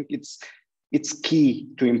 I think it's key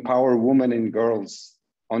to empower women and girls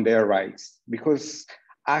on their rights, because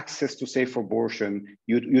access to safe abortion,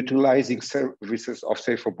 utilizing services of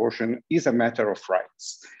safe abortion is a matter of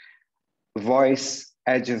rights, voice,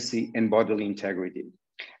 agency, and bodily integrity.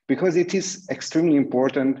 Because it is extremely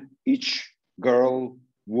important, each girl,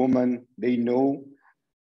 woman, they know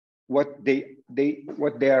what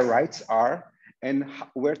their rights are and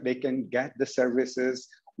where they can get the services,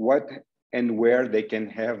 what and where they can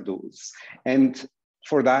have those. And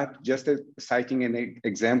for that, just citing an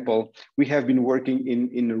example, we have been working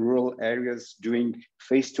in rural areas doing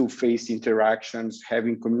face-to-face interactions,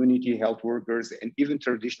 having community health workers and even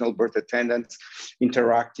traditional birth attendants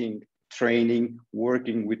interacting, training,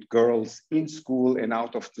 working with girls in school and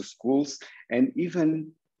out of the schools. And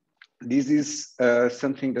even this is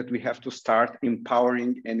something that we have to start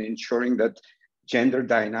empowering and ensuring that gender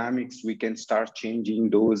dynamics, we can start changing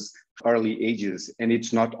those early ages. And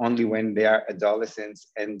it's not only when they are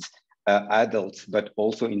adolescents and adults, but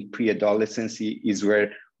also in pre-adolescency is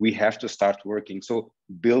where we have to start working. So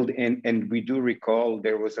build in, and we do recall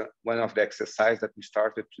there was one of the exercises that we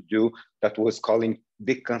started to do that was calling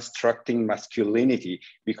deconstructing masculinity,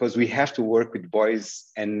 because we have to work with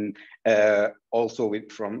boys and also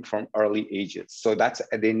from early ages. So that's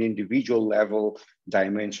at an individual level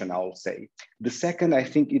dimension, I'll say. The second, I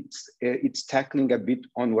think it's tackling a bit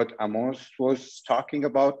on what Amos was talking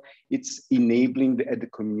about. It's enabling at the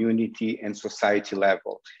community and society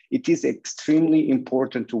level. It is extremely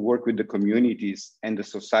important to work with the communities and the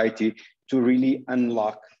society to really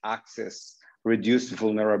unlock access, reduce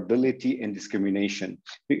vulnerability and discrimination.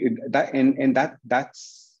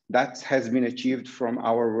 That has been achieved from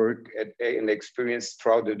our work and experience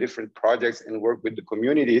throughout the different projects and work with the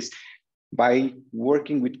communities by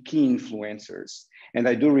working with key influencers. And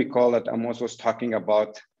I do recall that Amos was talking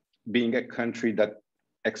about being a country that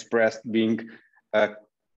expressed being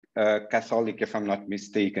Catholic, if I'm not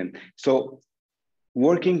mistaken. So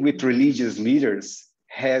working with religious leaders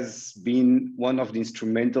has been one of the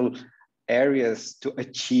instrumental areas to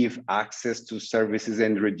achieve access to services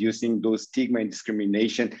and reducing those stigma and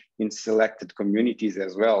discrimination in selected communities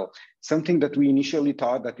as well. Something that we initially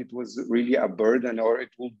thought that it was really a burden or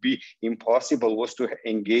it would be impossible was to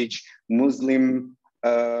engage Muslim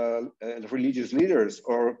religious leaders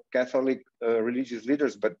or Catholic religious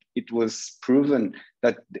leaders, but it was proven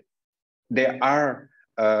that there are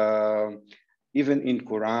even in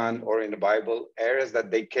Quran or in the Bible, areas that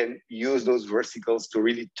they can use those versicles to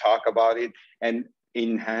really talk about it and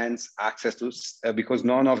enhance access to, because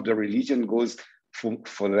none of the religion goes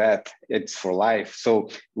for that, it's for life. So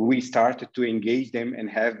we started to engage them and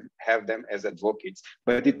have them as advocates,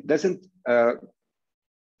 but it doesn't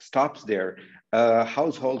stop there.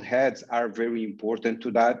 Household heads are very important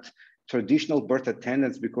to that. Traditional birth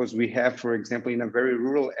attendants, because we have, for example, in a very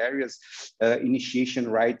rural areas, initiation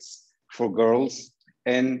rites for girls,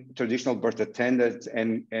 and traditional birth attendants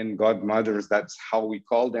and godmothers, that's how we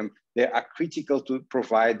call them. They are critical to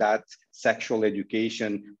provide that sexual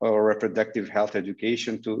education or reproductive health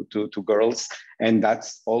education to girls. And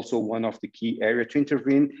that's also one of the key areas to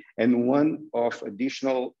intervene. And one of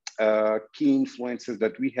additional key influences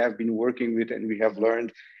that we have been working with and we have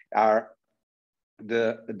learned are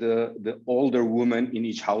the older women in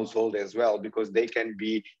each household as well, because they can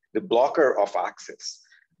be the blocker of access.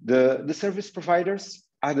 The service providers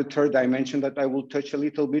are the third dimension that I will touch a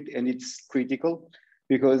little bit, and it's critical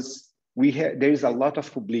because there is a lot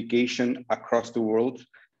of publication across the world.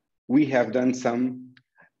 We have done some,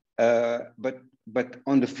 but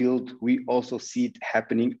on the field, we also see it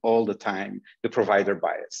happening all the time, the provider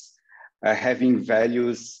bias. Having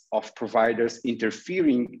values of providers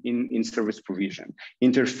interfering in service provision,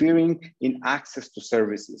 interfering in access to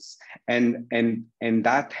services. And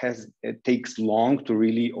that it takes long to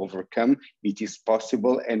really overcome. It is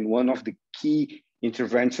possible. And one of the key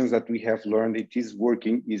interventions that we have learned it is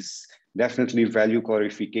working is definitely value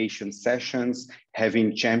clarification sessions,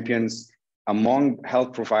 having champions among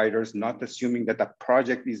health providers, not assuming that a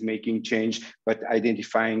project is making change, but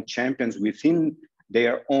identifying champions within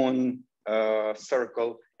their own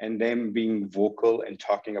circle and them being vocal and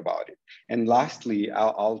talking about it. And lastly,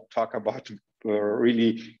 I'll talk about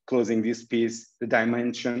really closing this piece, the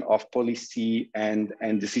dimension of policy and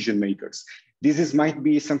decision makers. This might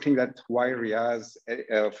be something that why Riaz,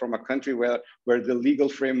 from a country where the legal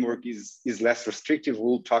framework is less restrictive,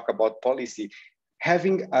 we'll talk about policy.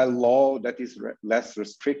 Having a law that is less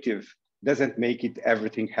restrictive doesn't make it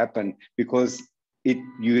everything happen, because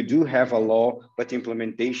you do have a law, but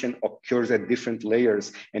implementation occurs at different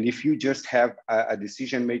layers. And if you just have a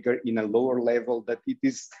decision maker in a lower level that it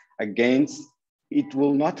is against, it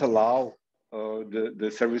will not allow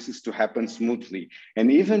the services to happen smoothly.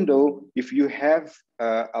 And even though if you have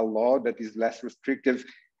a law that is less restrictive,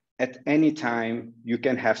 at any time you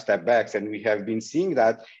can have step backs. And we have been seeing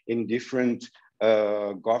that in different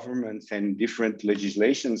governments and different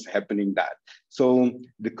legislations happening that. So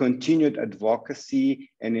the continued advocacy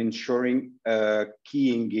and ensuring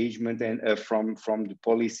key engagement and from the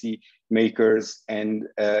policy makers and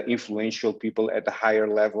influential people at a higher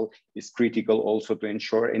level is critical also to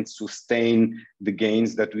ensure and sustain the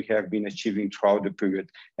gains that we have been achieving throughout the period.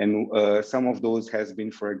 And some of those has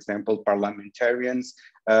been, for example, parliamentarians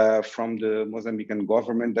from the Mozambican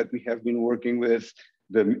government that we have been working with,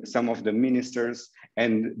 some of the ministers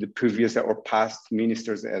and the previous or past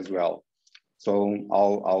ministers as well. So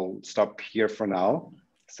I'll stop here for now.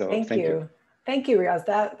 So thank you. Thank you, Riaz.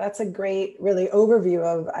 That's a great, really overview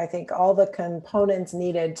of, I think, all the components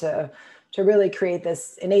needed to really create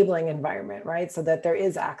this enabling environment, right? So that there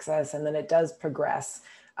is access and then it does progress.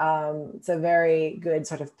 It's a very good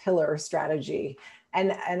sort of pillar strategy.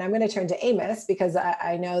 And I'm going to turn to Amos, because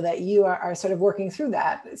I know that you are sort of working through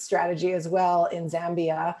that strategy as well in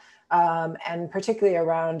Zambia, and particularly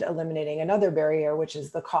around eliminating another barrier, which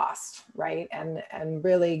is the cost, right? And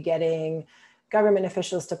really getting government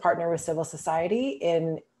officials to partner with civil society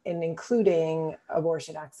in including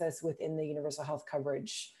abortion access within the universal health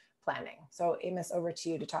coverage planning. So Amos, over to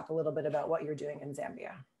you to talk a little bit about what you're doing in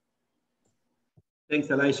Zambia. Thanks,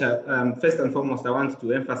 Elisha. First and foremost, I want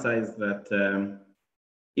to emphasize that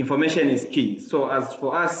information is key. So as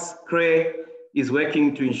for us, CRE is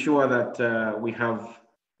working to ensure that we have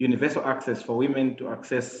universal access for women to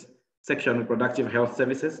access sexual and reproductive health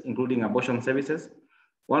services, including abortion services.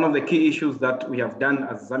 One of the key issues that we have done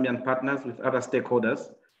as Zambian partners with other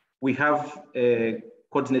stakeholders, we have a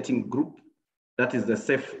coordinating group, that is the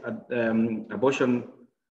Safe Abortion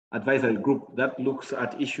Advisory Group, that looks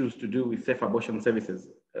at issues to do with safe abortion services.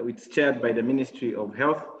 It's chaired by the Ministry of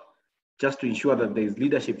Health, just to ensure that there is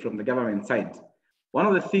leadership from the government side. One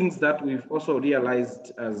of the things that we've also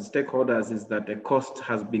realized as stakeholders is that the cost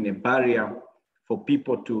has been a barrier for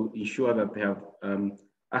people to ensure that they have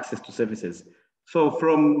access to services. So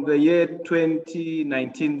from the year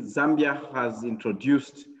 2019, Zambia has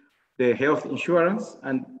introduced the health insurance,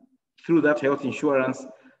 and through that health insurance,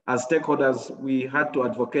 as stakeholders, we had to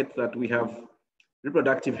advocate that we have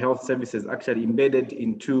reproductive health services actually embedded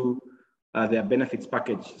into their benefits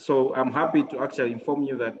package. So I'm happy to actually inform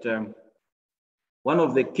you that one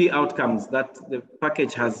of the key outcomes that the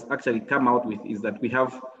package has actually come out with is that we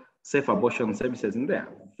have safe abortion services in there.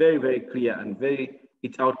 Very, very clear and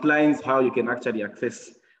it outlines how you can actually access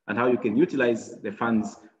and how you can utilize the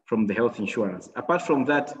funds from the health insurance. Apart from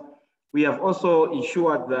that, we have also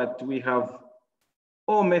ensured that we have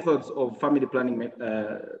all methods of family planning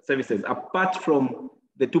services, apart from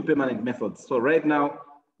the two permanent methods. So right now,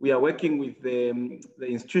 we are working with the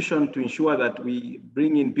institution to ensure that we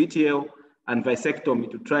bring in BTL and vasectomy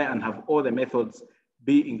to try and have all the methods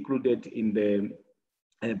be included in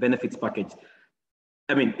the benefits package.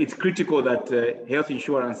 I mean, it's critical that health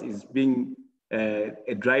insurance is being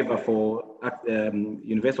a driver for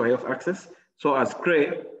universal health access. So as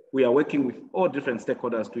CRE, we are working with all different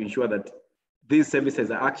stakeholders to ensure that these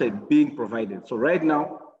services are actually being provided. So right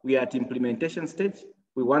now, we are at implementation stage.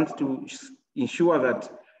 We want to ensure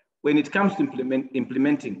that when it comes to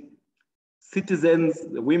implementing, citizens,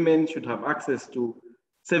 the women should have access to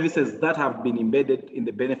services that have been embedded in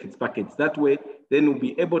the benefits package. That way, then we'll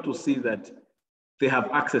be able to see that they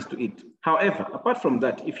have access to it. However, apart from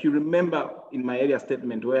that, if you remember in my earlier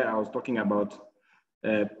statement where I was talking about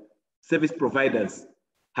service providers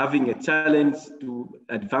having a challenge to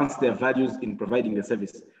advance their values in providing the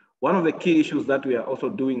service, one of the key issues that we are also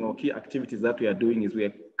doing, or key activities that we are doing, is we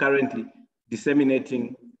are currently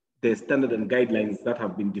disseminating the standard and guidelines that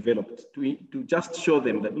have been developed to just show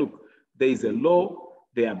them that, look, there is a law,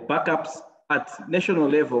 there are backups. At national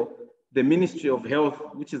level, the Ministry of Health,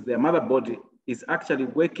 which is their mother body, is actually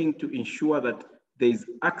working to ensure that there is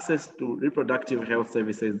access to reproductive health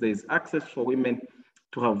services. There is access for women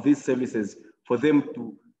to have these services, for them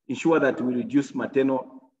to ensure that we reduce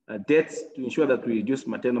maternal deaths, to ensure that we reduce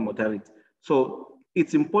maternal mortality. So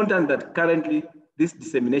it's important that currently this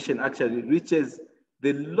dissemination actually reaches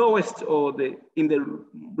the lowest, or in the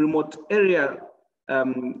remote area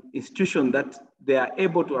institution, that they are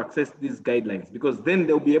able to access these guidelines, because then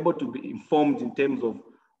they'll be able to be informed in terms of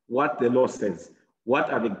what the law says,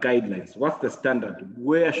 what are the guidelines, what's the standard,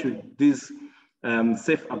 where should these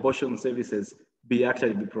safe abortion services be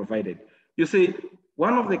provided. You see,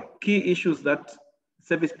 one of the key issues that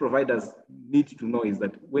service providers need to know is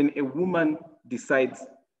that when a woman decides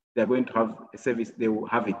they're going to have a service, they will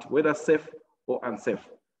have it, whether safe or unsafe.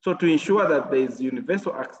 So to ensure that there is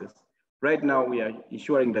universal access, right now we are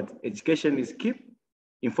ensuring that education is key,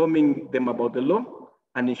 informing them about the law,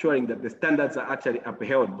 and ensuring that the standards are actually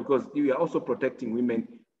upheld, because we are also protecting women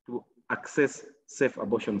to access safe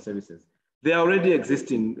abortion services. There are already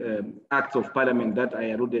existing acts of parliament that I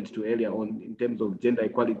alluded to earlier on in terms of gender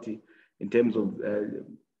equality, in terms of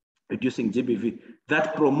reducing GBV,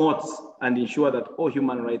 that promotes and ensure that all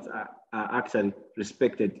human rights are actually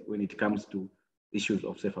respected when it comes to issues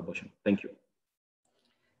of safe abortion. Thank you.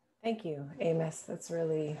 Thank you, Amos. That's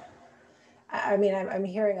really, I mean, I'm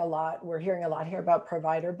hearing a lot. We're hearing a lot here about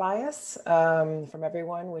provider bias from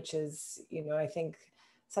everyone, which is, you know, I think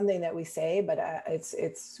something that we say, but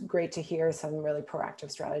it's great to hear some really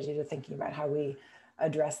proactive strategy to thinking about how we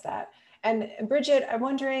address that. And Brigitte, I'm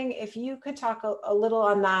wondering if you could talk a little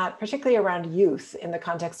on that, particularly around youth in the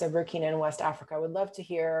context of Burkina and West Africa. I would love to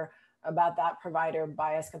hear about that provider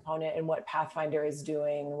bias component and what Pathfinder is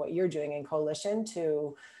doing, what you're doing in coalition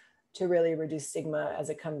to really reduce stigma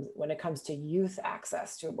when it comes to youth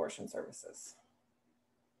access to abortion services.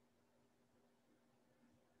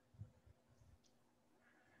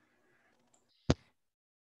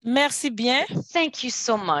 Merci bien. Thank you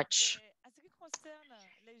so much.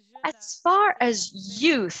 As far as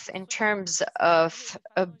youth in terms of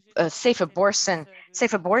safe abortion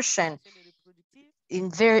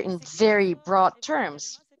in very broad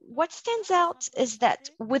terms, what stands out is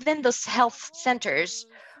that within those health centers,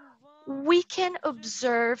 we can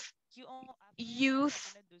observe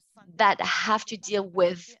youth that have to deal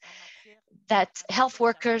with that health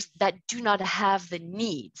workers that do not have the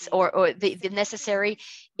needs or the necessary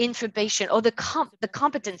information or the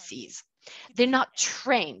competencies. They're not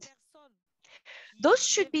trained. Those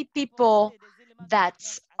should be people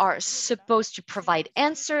that are supposed to provide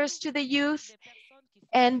answers to the youth.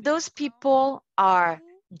 And those people are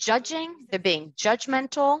judging, they're being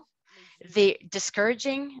judgmental, they're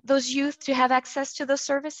discouraging those youth to have access to those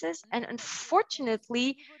services. And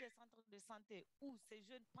unfortunately,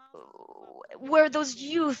 where those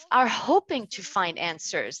youth are hoping to find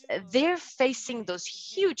answers, they're facing those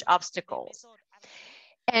huge obstacles.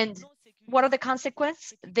 And what are the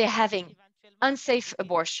consequences? They're having unsafe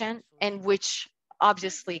abortion, and which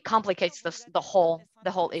obviously complicates the whole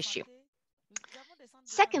issue.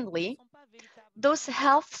 Secondly, those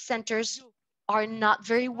health centers are not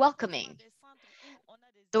very welcoming.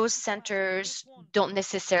 Those centers don't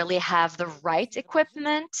necessarily have the right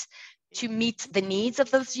equipment to meet the needs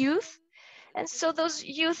of those youth. And so those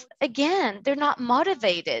youth, again, they're not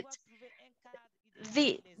motivated.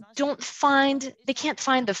 They can't find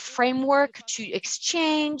the framework to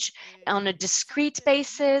exchange on a discrete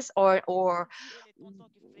basis or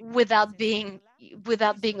without being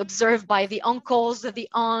observed by the uncles or the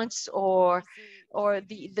aunts or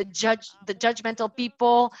the judgmental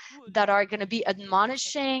people that are going to be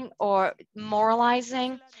admonishing or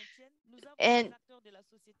moralizing. And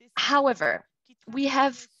however, we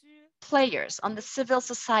have players on the civil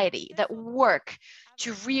society that work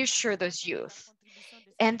to reassure those youth,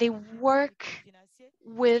 and they work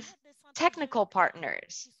with technical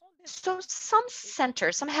partners. So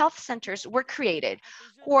some health centers were created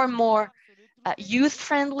who are more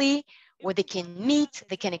youth-friendly, where they can meet,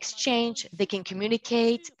 they can exchange, they can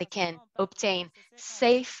communicate, they can obtain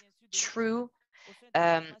safe, true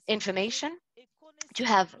information to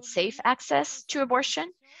have safe access to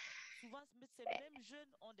abortion.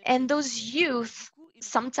 And those youth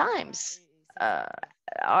sometimes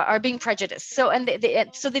are being prejudiced. So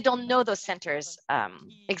so they don't know those centers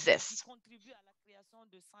exist.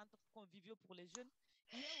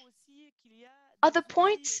 Other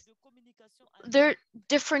points, there are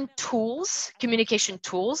different tools, communication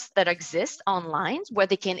tools that exist online where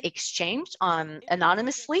they can exchange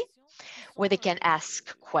anonymously, where they can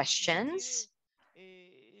ask questions,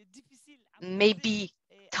 maybe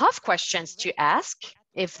tough questions to ask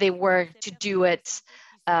if they were to do it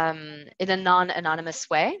in a non-anonymous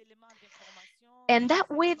way. And that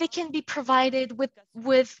way they can be provided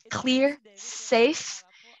with clear, safe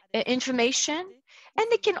information. And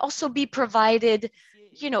they can also be provided,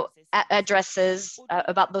 addresses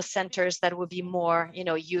about those centers that would be more,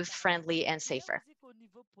 youth-friendly and safer.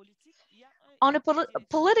 On a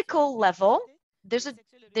political level, there's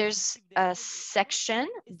a section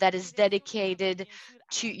that is dedicated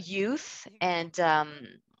to youth and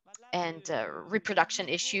reproduction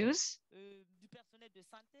issues.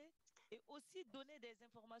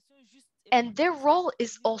 And their role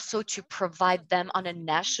is also to provide them on a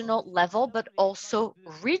national level, but also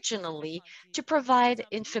regionally to provide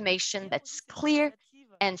information that's clear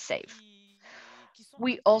and safe.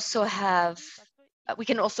 We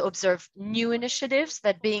can also observe new initiatives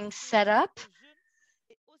that are being set up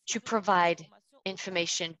to provide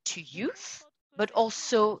information to youth, but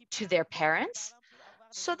also to their parents,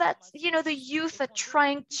 so that the youth are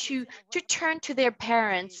trying to turn to their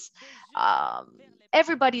parents.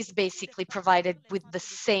 Everybody's basically provided with the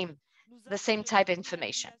same type of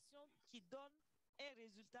information.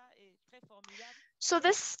 So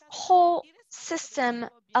this whole system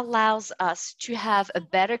allows us to have a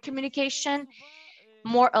better communication,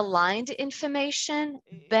 more aligned information,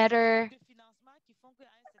 better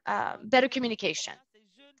communication.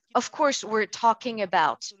 Of course, we're talking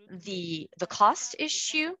about the cost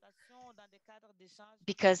issue,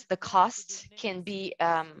 because the cost can be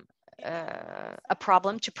a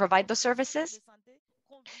problem to provide the services.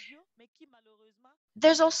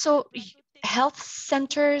 There's also health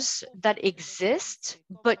centers that exist,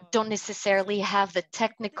 but don't necessarily have the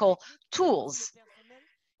technical tools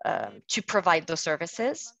to provide those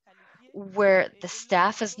services, where the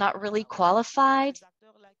staff is not really qualified,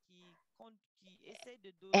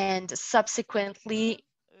 and subsequently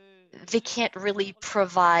they can't really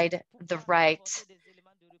provide the right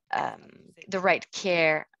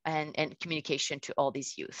care and communication to all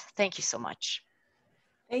these youth. Thank you so much.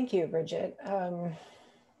 Thank you, Brigitte.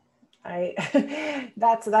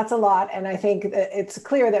 That's a lot, and I think that it's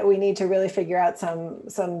clear that we need to really figure out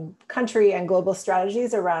some country and global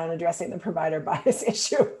strategies around addressing the provider bias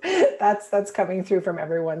issue. That's coming through from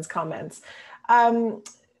everyone's comments.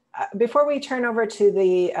 Before we turn over to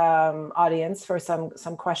the audience for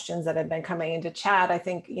some questions that have been coming into chat, I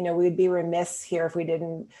think we'd be remiss here if we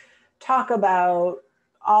didn't talk about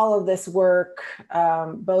all of this work,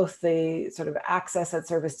 both the sort of access at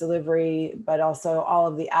service delivery, but also all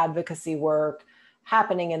of the advocacy work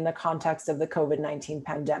happening in the context of the COVID-19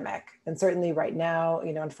 pandemic. And certainly right now,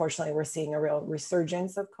 unfortunately, we're seeing a real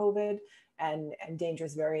resurgence of COVID and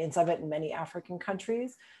dangerous variants of it in many African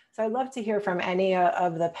countries. So I'd love to hear from any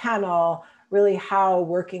of the panel really how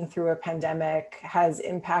working through a pandemic has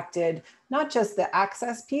impacted not just the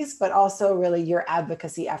access piece, but also really your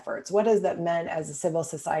advocacy efforts. What has that meant as a civil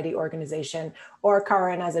society organization, or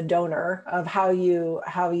Carin as a donor, of how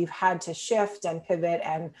you've had to shift and pivot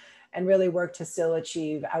and really work to still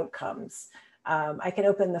achieve outcomes? I can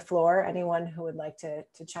open the floor. Anyone who would like to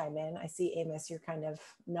chime in. I see Amos, you're kind of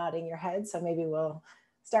nodding your head, so maybe we'll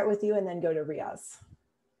start with you and then go to Riaz.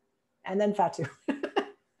 And then Fatou.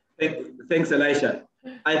 Thanks, Elisha.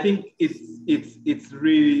 I think it's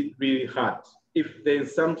really, really hard. If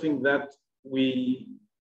there's something that we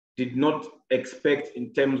did not expect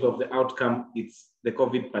in terms of the outcome, it's the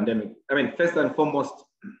COVID pandemic. I mean, first and foremost,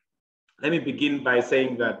 let me begin by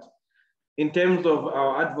saying that in terms of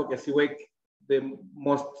our advocacy work, the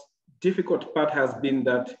most difficult part has been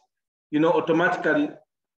that, automatically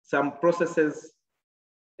some processes,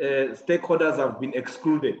 stakeholders have been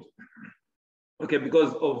excluded. Okay,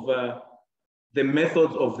 because of the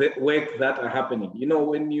methods of the work that are happening.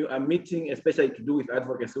 When you are meeting, especially to do with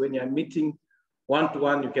advocacy, when you are meeting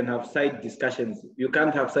one-to-one, you can have side discussions. You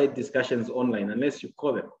can't have side discussions online unless you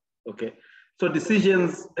call them, okay? So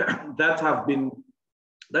decisions that have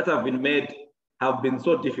been made have been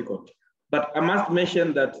so difficult. But I must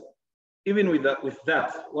mention that even with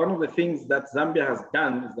that, one of the things that Zambia has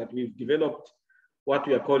done is that we've developed what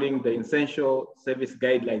we are calling the essential service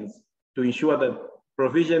guidelines to ensure that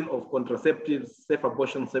provision of contraceptives, safe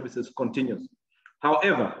abortion services continues.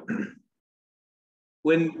 However,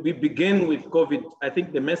 when we began with COVID, I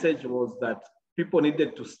think the message was that people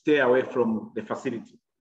needed to stay away from the facility.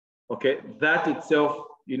 Okay, that itself,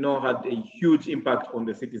 had a huge impact on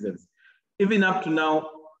the citizens. Even up to now,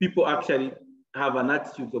 people actually have an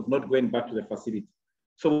attitude of not going back to the facility.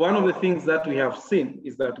 So one of the things that we have seen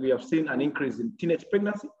is that we have seen an increase in teenage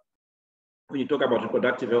pregnancy, when you talk about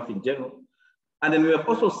reproductive health in general. And then we have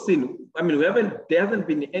also seen, there hasn't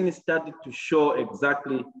been any study to show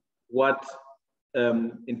exactly what,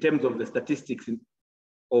 in terms of the statistics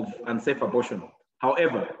of unsafe abortion.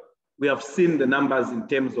 However, we have seen the numbers in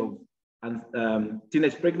terms of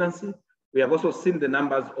teenage pregnancy. We have also seen the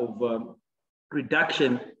numbers of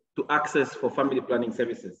reduction to access for family planning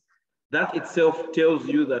services. That itself tells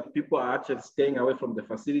you that people are actually staying away from the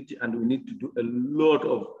facility, and we need to do a lot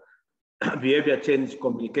of behavior change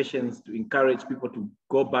communications to encourage people to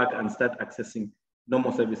go back and start accessing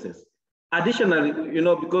normal services. Additionally,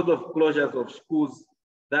 because of closures of schools,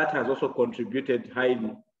 that has also contributed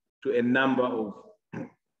highly to a number of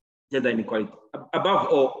gender inequality. Above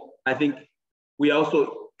all, I think we are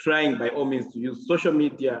also trying by all means to use social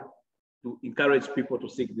media to encourage people to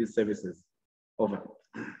seek these services. Over.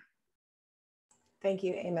 Thank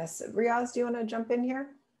you, Amos. Riaz, do you want to jump in here?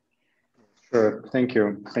 Sure, thank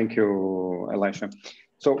you, Elisha.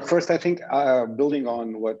 So first, I think building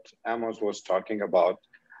on what Amos was talking about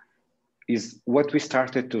is what we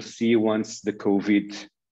started to see once the COVID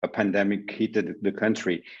pandemic hit the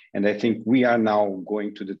country. And I think we are now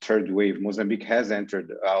going to the third wave. Mozambique has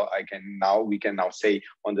entered, we can now say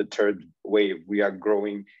on the third wave, we are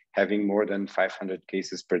growing, having more than 500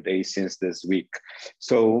 cases per day since this week.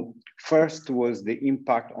 So first was the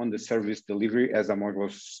impact on the service delivery, as Amor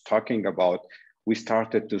was talking about. We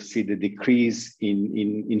started to see the decrease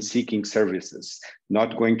in seeking services,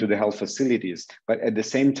 not going to the health facilities, but at the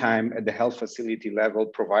same time, at the health facility level,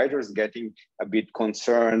 providers getting a bit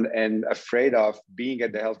concerned and afraid of being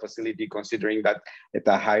at the health facility, considering that it's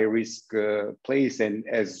a high risk place. And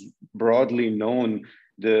as broadly known,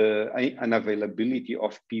 the unavailability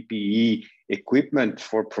of PPE equipment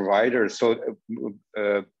for providers, so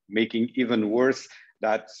making even worse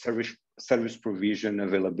that service provision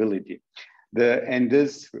availability. And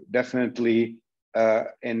this definitely,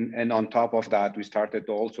 and on top of that, we started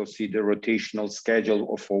to also see the rotational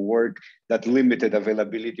schedule for work that limited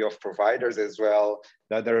availability of providers as well,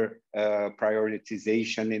 the other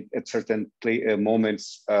prioritization at certain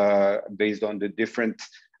moments based on the different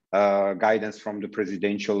guidance from the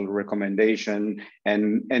presidential recommendation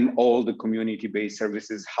and all the community-based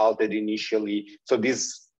services halted initially. So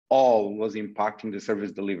this all was impacting the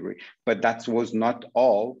service delivery, but that was not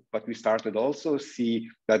all. But we started also see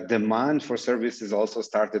that demand for services also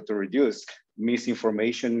started to reduce.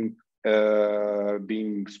 Misinformation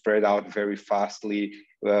being spread out very fastly,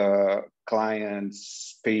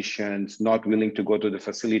 clients, patients not willing to go to the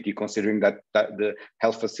facility, considering that the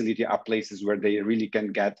health facility are places where they really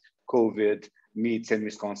can get COVID, myths and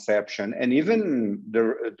misconception, and even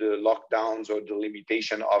the lockdowns or the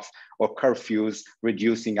limitation of or curfews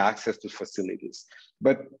reducing access to facilities.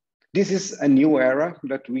 But this is a new era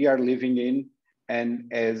that we are living in, and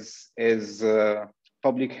as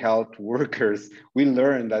public health workers, we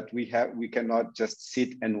learned that we cannot just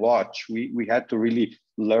sit and watch. We had to really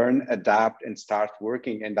learn, adapt, and start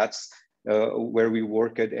working, and that's where we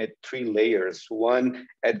worked at 3 layers. One,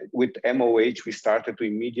 with MOH, we started to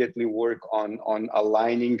immediately work on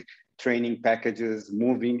aligning training packages,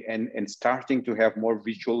 moving and starting to have more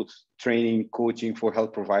visual training, coaching for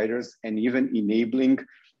health providers, and even enabling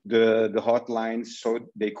the hotlines so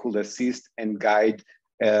they could assist and guide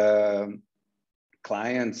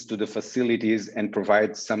clients to the facilities and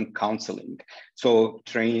provide some counseling. So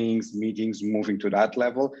trainings, meetings, moving to that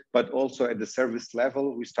level, but also at the service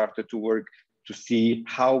level, we started to work to see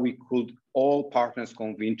how we could all partners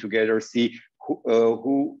convene together, see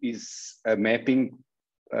who is mapping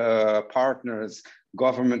partners,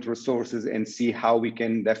 government resources, and see how we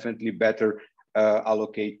can definitely better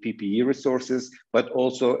allocate PPE resources, but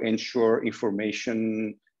also ensure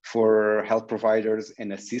information for health providers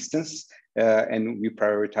and assistance. And we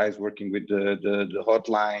prioritize working with the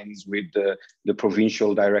hotlines, with the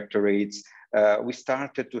provincial directorates. We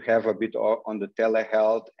started to have a bit on the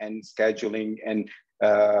telehealth and scheduling and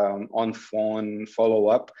on phone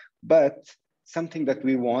follow-up, but something that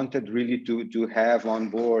we wanted really to have on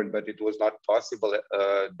board, but it was not possible,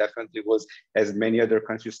 definitely was, as many other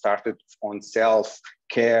countries started on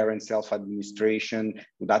self-care and self-administration,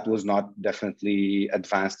 that was not definitely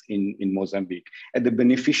advanced in Mozambique. At the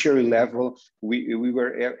beneficiary level, we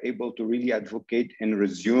were able to really advocate and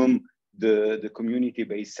resume the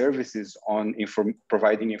community-based services on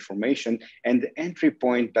providing information. And the entry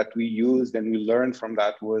point that we used and we learned from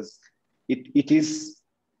that was,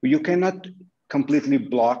 you cannot completely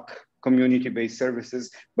block community-based services,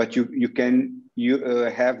 but you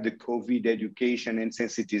have the COVID education and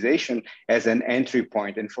sensitization as an entry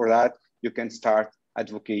point. And for that, you can start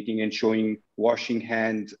advocating and showing washing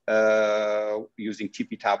hands, using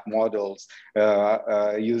tippy-tap models,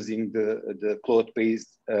 using the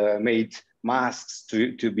cloth-based made masks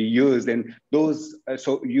to be used. And those,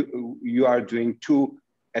 so you are doing 2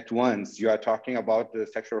 at once. You are talking about the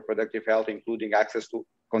sexual reproductive health, including access to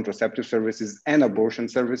contraceptive services and abortion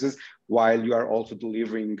services, while you are also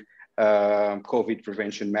delivering COVID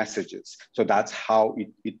prevention messages. So that's how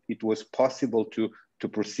it was possible to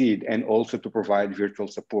proceed, and also to provide virtual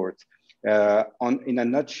support. In a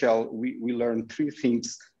nutshell, we learned 3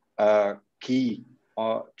 things key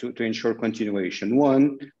to ensure continuation.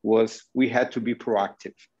 One was we had to be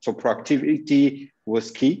proactive. So proactivity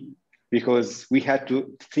was key, because we had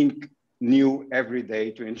to think new every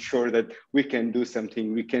day to ensure that we can do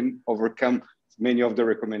something, we can overcome many of the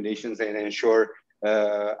recommendations and ensure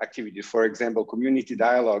activities. For example, community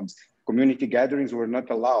dialogues, community gatherings were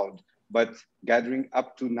not allowed, but gathering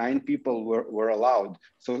up to 9 people were allowed.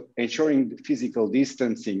 So ensuring physical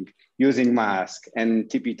distancing, using masks and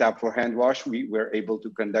tippy-tap for hand wash, we were able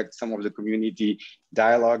to conduct some of the community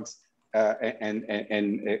dialogues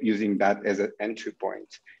and using that as an entry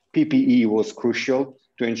point. PPE was crucial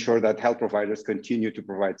to ensure that health providers continue to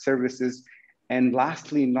provide services. And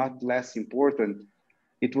lastly, not less important,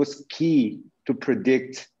 it was key to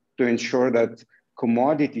predict, to ensure that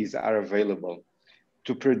commodities are available,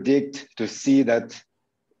 to predict, to see that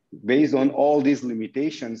based on all these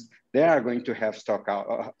limitations, they are going to have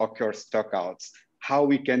occur stockouts, how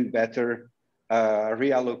we can better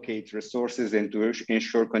reallocate resources and to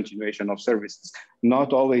ensure continuation of services.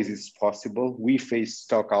 Not always is possible. We face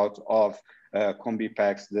stockouts of combi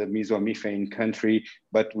packs, the mesomethane country,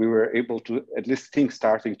 but we were able to at least think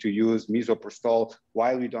starting to use misoprostol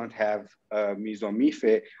while we don't have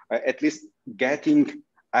mesomethane, at least getting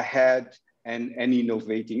ahead and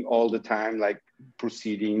innovating all the time, like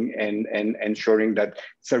proceeding and ensuring that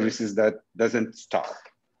services that doesn't stop.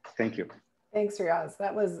 Thank you. Thanks, Riaz.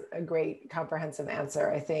 That was a great comprehensive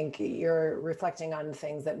answer. I think you're reflecting on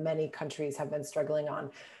things that many countries have been struggling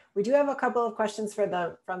on. We do have a couple of questions from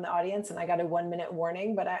the audience, and I got a 1-minute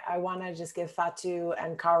warning, but I want to just give Fatou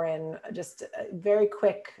and Carin just a very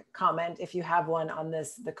quick comment, if you have one, on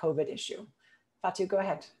the COVID issue. Fatou, go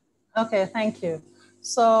ahead. Okay, thank you.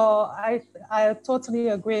 So I totally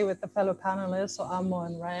agree with the fellow panelists, so Amos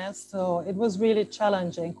and Riaz. So it was really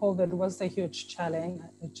challenging. COVID was a huge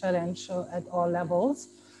challenge at all levels.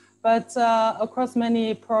 But across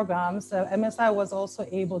many programs, MSI was also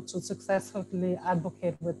able to successfully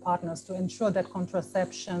advocate with partners to ensure that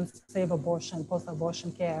contraception, safe abortion,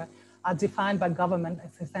 post-abortion care are defined by government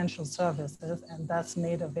as essential services, and that's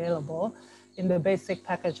made available in the basic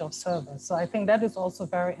package of service. So I think that is also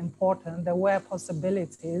very important. There were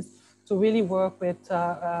possibilities to really work with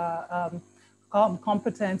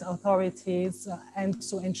competent authorities and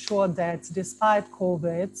to ensure that despite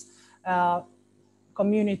COVID,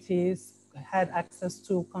 communities had access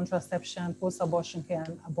to contraception, post-abortion care,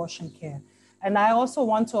 and abortion care. And I also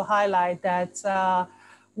want to highlight that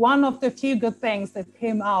one of the few good things that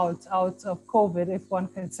came out of COVID, if one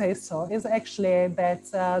can say so, is actually that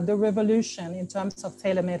the revolution in terms of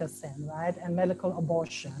telemedicine, right, and medical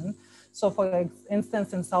abortion. So for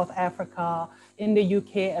instance, in South Africa, in the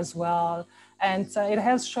UK as well, and it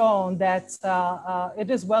has shown that it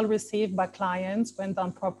is well received by clients when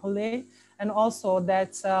done properly, and also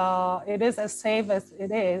that it is as safe as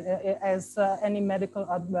it is as any medical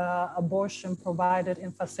abortion provided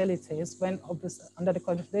in facilities when under the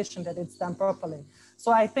condition that it's done properly.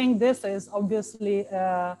 So I think this is obviously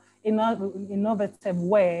an innovative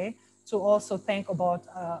way to also think about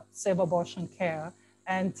safe abortion care.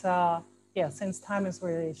 And yeah, since time is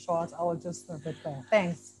really short, I will just leave it there.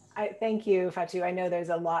 Thanks. Thank you, Fatou. I know there's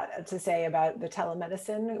a lot to say about the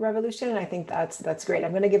telemedicine revolution, and I think that's great.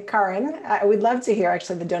 I'm going to give Carin. I would love to hear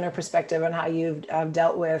actually the donor perspective on how you've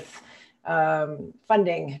dealt with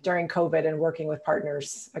funding during COVID and working with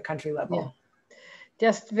partners at country level. Yeah.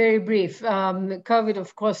 Just very brief. COVID,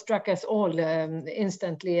 of course, struck us all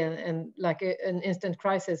instantly and like an instant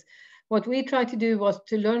crisis. What we tried to do was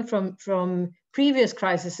to learn from previous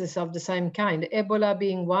crises of the same kind, Ebola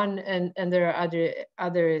being one, and there are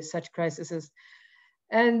other such crises.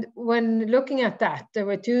 And when looking at that, there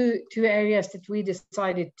were two areas that we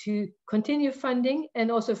decided to continue funding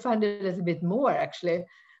and also fund a little bit more, actually.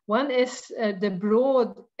 One is the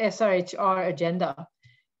broad SRHR agenda,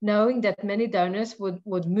 knowing that many donors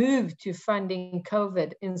would move to funding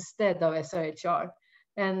COVID instead of SRHR.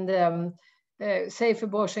 And safe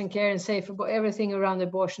abortion care and everything around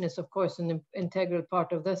abortion is, of course, an integral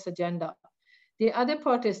part of this agenda. The other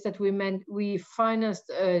part is that we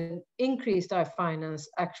financed, increased our finance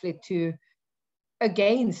actually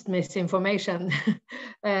against misinformation,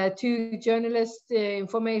 to journalists,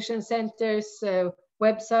 information centers,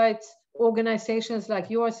 websites, organizations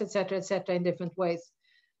like yours, et cetera, in different ways,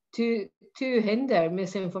 to hinder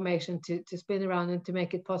misinformation to spin around and to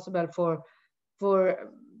make it possible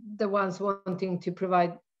for the ones wanting to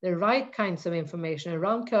provide the right kinds of information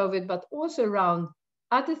around COVID, but also around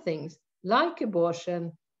other things like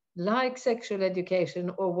abortion, like sexual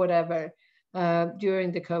education or whatever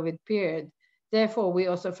during the COVID period. Therefore, we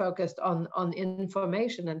also focused on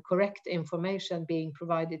information and correct information being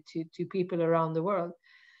provided to people around the world.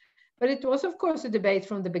 But it was, of course, a debate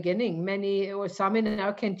from the beginning. Many or some in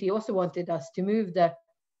our country also wanted us to move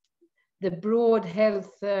the broad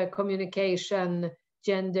health communication,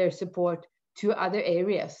 gender support to other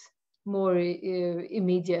areas, more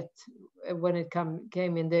immediate when it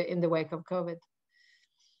came in the wake of COVID.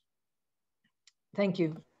 Thank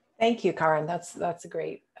you. Thank you, Carin. That's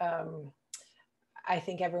great. I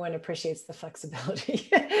think everyone appreciates the flexibility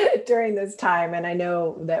during this time. And I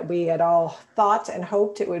know that we had all thought and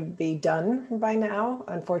hoped it would be done by now.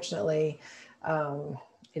 Unfortunately,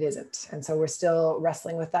 it isn't. And so we're still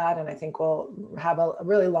wrestling with that. And I think we'll have a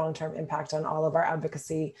really long-term impact on all of our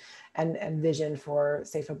advocacy and vision for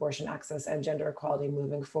safe abortion access and gender equality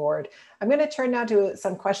moving forward. I'm going to turn now to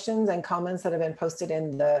some questions and comments that have been posted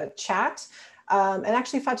in the chat. And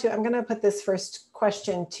actually, Fatou, I'm going to put this first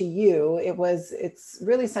question to you. It's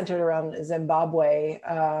really centered around Zimbabwe,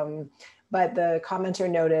 but the commenter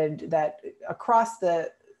noted that across the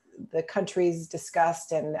countries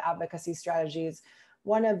discussed and the advocacy strategies,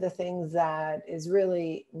 one of the things that is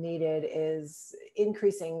really needed is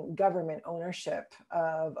increasing government ownership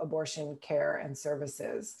of abortion care and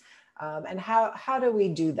services. And how do we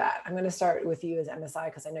do that? I'm going to start with you as MSI,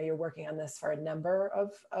 because I know you're working on this for a number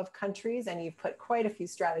of countries, and you've put quite a few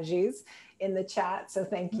strategies in the chat, so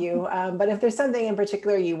thank you. But if there's something in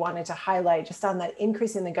particular you wanted to highlight just on that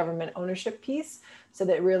increasing the government ownership piece, so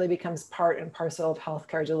that it really becomes part and parcel of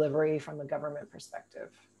healthcare delivery from a government perspective.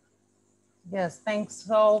 Yes, thanks.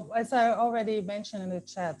 So as I already mentioned in the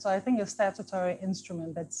chat, so I think a statutory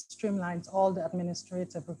instrument that streamlines all the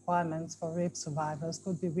administrative requirements for rape survivors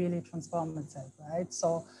could be really transformative, right?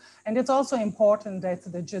 So, and it's also important that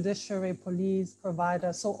the judiciary, police,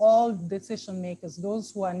 providers, so all decision makers, those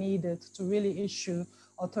who are needed to really issue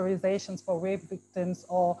authorizations for rape victims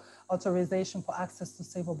or authorization for access to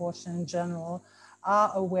safe abortion in general,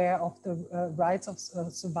 are aware of the rights of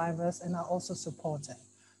survivors and are also supportive.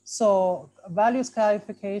 So values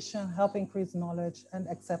clarification, help increase knowledge and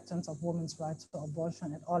acceptance of women's rights to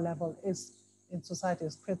abortion at all levels in society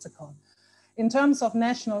is critical. In terms of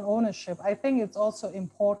national ownership, I think it's also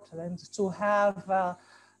important to have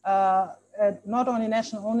not only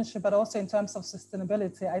national ownership, but also in terms of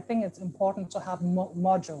sustainability. I think it's important to have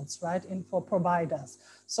modules, right, for providers,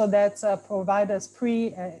 so that providers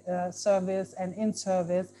pre-service and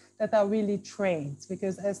in-service that are really trained,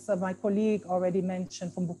 because as my colleague already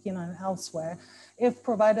mentioned from Burkina and elsewhere, if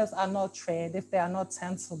providers are not trained, if they are not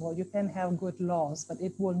sensible, you can have good laws, but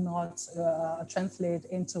it will not translate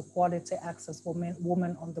into quality access for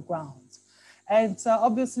women on the ground. And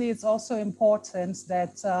obviously it's also important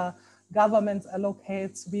that government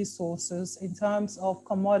allocates resources in terms of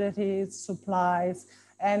commodities, supplies,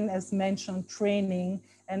 and as mentioned, training,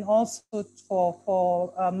 and also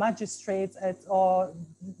for magistrates or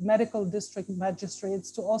medical district magistrates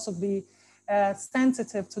to also be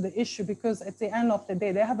sensitive to the issue, because at the end of the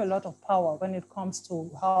day, they have a lot of power when it comes to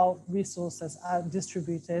how resources are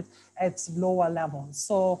distributed at lower levels.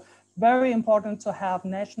 So very important to have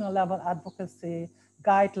national level advocacy,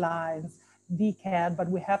 guidelines, DCAD, but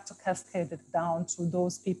we have to cascade it down to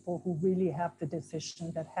those people who really have the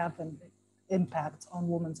decision that have an impact on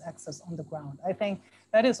women's access on the ground. I think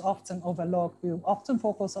that is often overlooked. We often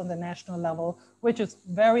focus on the national level, which is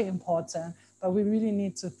very important, but we really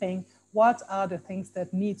need to think, what are the things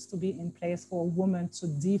that needs to be in place for a woman to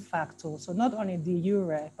de facto, so not only de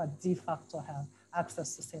jure, but de facto have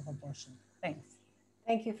access to safe abortion. Thanks.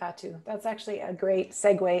 Thank you, Fatou. That's actually a great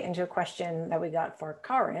segue into a question that we got for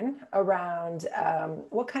Carin around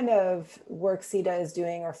what kind of work CEDA is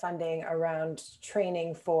doing or funding around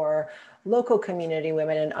training for local community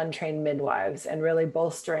women and untrained midwives, and really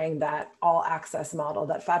bolstering that all access model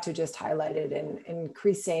that Fatou just highlighted, in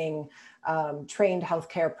increasing trained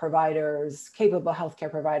healthcare providers, capable healthcare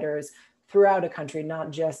providers throughout a country, not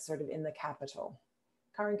just sort of in the capital.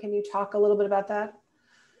 Carin, can you talk a little bit about that?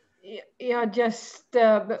 Yeah, just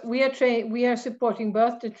we are supporting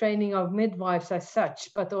both the training of midwives as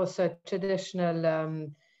such, but also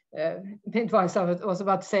traditional midwives. I was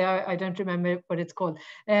about to say, I don't remember what it's called,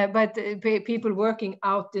 but people working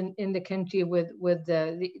out in the country with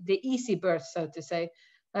the easy birth, so to say.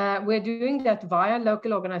 We're doing that via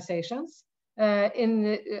local organizations,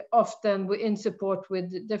 often in support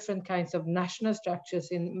with different kinds of national structures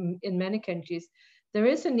in many countries. There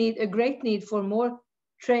is a great need for more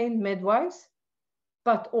trained midwives,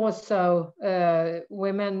 but also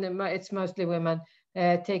women, it's mostly women,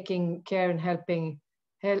 taking care and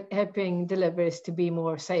helping deliveries to be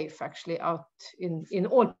more safe, actually, out in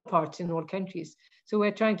all parts, in all countries. So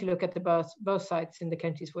we're trying to look at both sides in the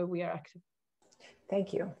countries where we are active.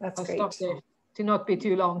 Thank you, that's great. I'll stop there to not be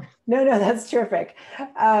too long. No, that's terrific.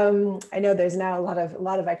 I know there's now a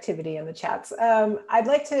lot of activity in the chats. I'd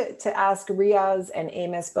like to ask Riaz and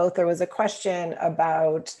Amos both. There was a question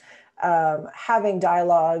about having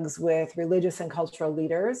dialogues with religious and cultural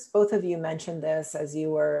leaders. Both of you mentioned this as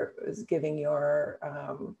you were giving your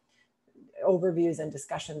overviews and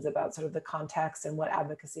discussions about sort of the context and what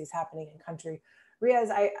advocacy is happening in country.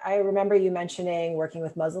 Riaz, I remember you mentioning working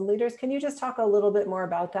with Muslim leaders. Can you just talk a little bit more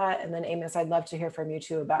about that? And then Amos, I'd love to hear from you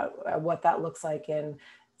too about what that looks like in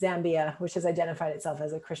Zambia, which has identified itself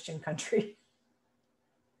as a Christian country.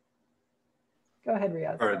 Go ahead,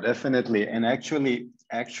 Riaz. Sure, definitely. And actually,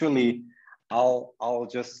 I'll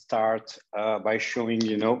just start by showing,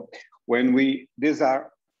 when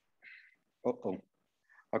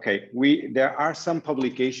there are some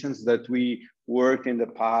publications that we worked in the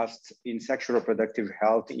past in sexual reproductive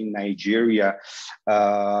health in Nigeria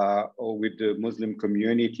with the Muslim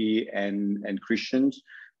community and Christians,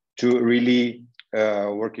 to really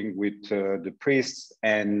working with the priests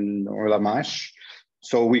and ulamash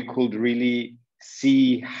so we could really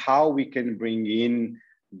see how we can bring in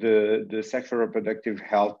the sexual reproductive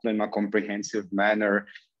health in a comprehensive manner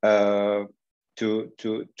to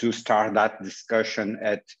start that discussion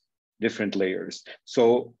at different layers.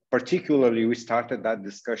 So particularly, we started that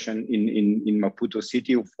discussion in Maputo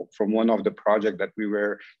City from one of the projects that we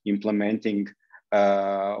were implementing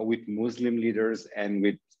with Muslim leaders and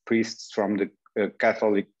with priests from the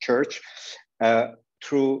Catholic Church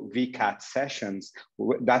through VCAT sessions.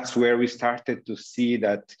 That's where we started to see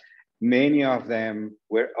that many of them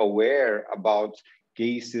were aware about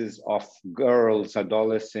cases of girls,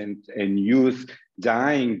 adolescents, and youth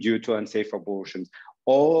dying due to unsafe abortions.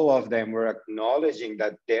 All of them were acknowledging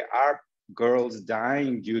that there are girls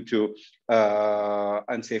dying due to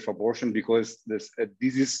unsafe abortion, because this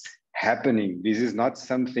is happening. This is not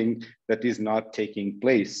something that is not taking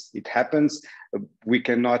place. It happens. We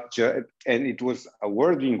cannot, and it was a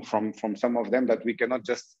wording from some of them that we cannot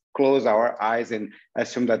just close our eyes and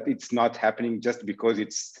assume that it's not happening just because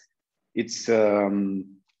it's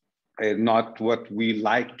not what we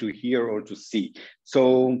like to hear or to see.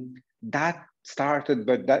 So that started,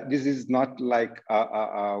 but this is not like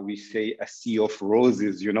we say a sea of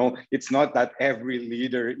roses, you know. It's not that every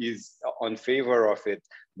leader is on favor of it,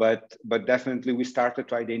 but definitely we started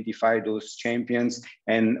to identify those champions,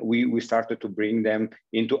 and we started to bring them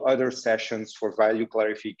into other sessions for value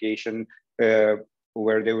clarification,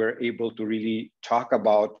 where they were able to really talk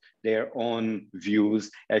about their own views,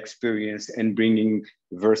 experience, and bringing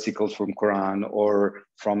versicles from Quran or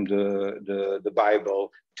from the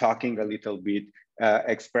Bible, talking a little bit,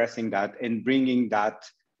 expressing that, and bringing that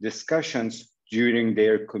discussions during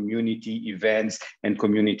their community events and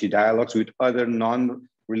community dialogues with other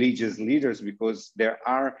non-religious leaders, because there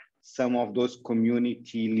are some of those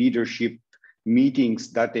community leadership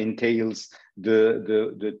meetings that entails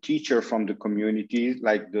the teacher from the community,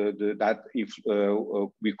 like that if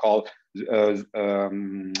we call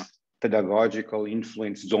pedagogical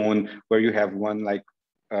influence zone, where you have one like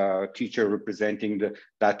teacher representing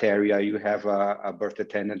that area, you have a birth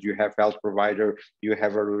attendant, you have health provider, you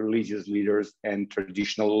have religious leaders and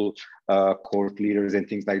traditional court leaders and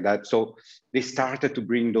things like that. So they started to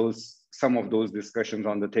bring some of those discussions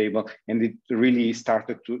on the table, and it really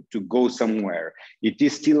started to go somewhere. It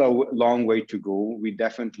is still a long way to go. We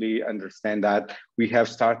definitely understand that. We have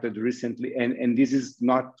started recently, and this is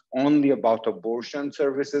not only about abortion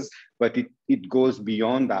services, but it goes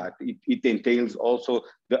beyond that. It entails also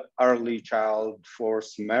the early child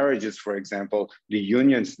forced marriages, for example, the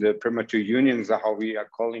unions, the premature unions are how we are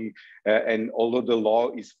calling, and although the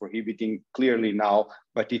law is prohibiting clearly now,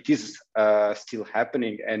 but it is still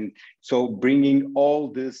happening. And so bringing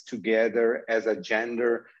all this together as a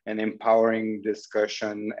gender and empowering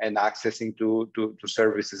discussion and accessing to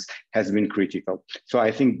services has been critical. So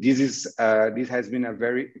I think this has been a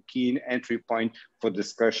very key entry point for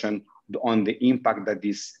discussion on the impact that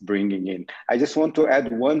this bringing in. I just want to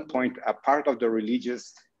add one point. A part of the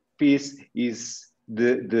religious piece is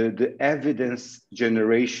the evidence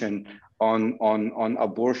generation on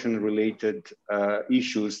abortion-related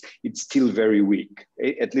issues. It's still very weak.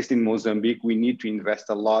 At least in Mozambique, we need to invest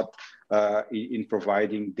a lot in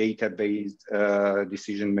providing data-based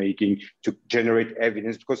decision-making to generate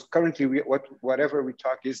evidence, because currently whatever we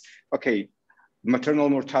talk is, okay, maternal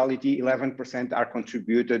mortality, 11% are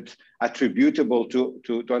attributable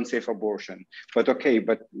to unsafe abortion. But okay,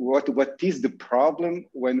 but what is the problem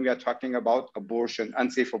when we are talking about abortion,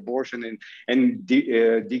 unsafe abortion, and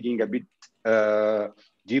digging a bit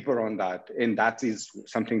deeper on that? And that is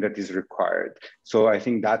something that is required. So I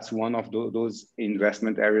think that's one of those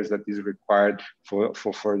investment areas that is required for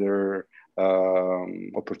further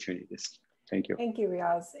opportunities. Thank you. Thank you,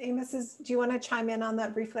 Riaz. Amos, do you want to chime in on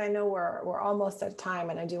that briefly? I know we're almost at time,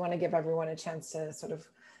 and I do want to give everyone a chance to sort of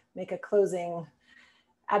make a closing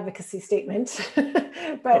advocacy statement.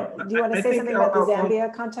 But do you want to say something about the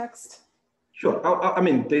Zambia context? Sure. I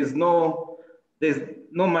mean, there's no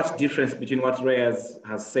much difference between what Riaz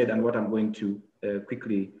has said and what I'm going to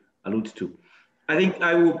quickly allude to. I think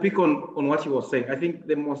I will pick on what he was saying. I think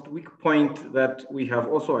the most weak point that we have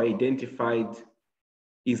also identified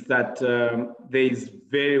is that there is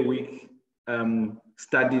very weak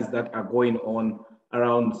studies that are going on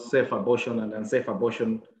around safe abortion and unsafe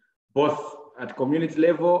abortion, both at community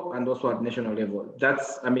level and also at national level.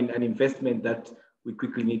 That's, I mean, an investment that we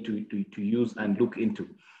quickly need to use and look into.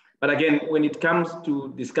 But again, when it comes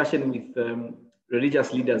to discussion with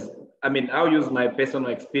religious leaders, I mean, I'll use my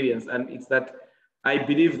personal experience, and it's that I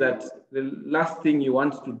believe that the last thing you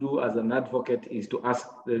want to do as an advocate is to ask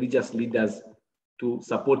the religious leaders to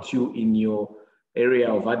support you in your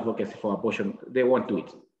area of advocacy for abortion, they won't do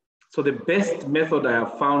it. So the best method I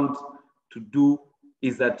have found to do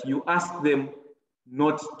is that you ask them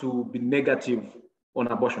not to be negative on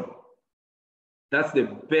abortion. That's the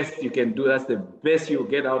best you can do. That's the best you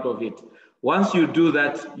get out of it. Once you do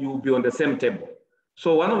that, you will be on the same table.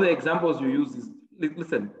 So one of the examples you use is,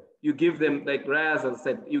 listen, you give them, like Riaz has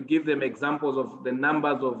said, you give them examples of the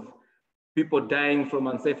numbers of people dying from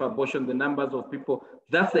unsafe abortion, the numbers of people,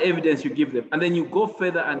 that's the evidence you give them. And then you go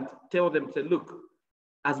further and tell them, say, look,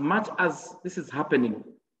 as much as this is happening,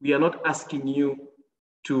 we are not asking you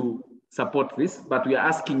to support this, but we are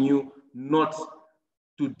asking you not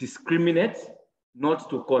to discriminate, not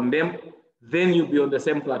to condemn, then you'll be on the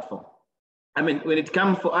same platform. I mean, when it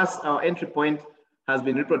comes for us, our entry point has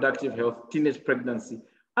been reproductive health, teenage pregnancy.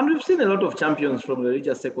 And we've seen a lot of champions from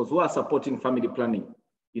religious circles who are supporting family planning.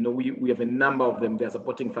 You know, we have a number of them. They're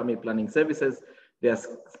supporting family planning services. They're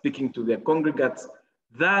speaking to their congregates.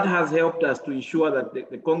 That has helped us to ensure that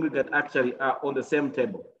the congregate actually are on the same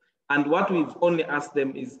table. And what we've only asked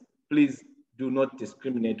them is, please do not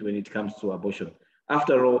discriminate when it comes to abortion.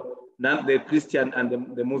 After all, none, the Christian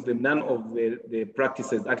and the Muslim, none of the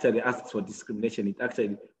practices actually asks for discrimination. It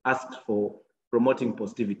actually asks for promoting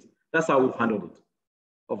positivity. That's how we've handled it.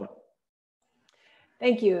 Over.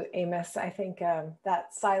 Thank you, Amos. I think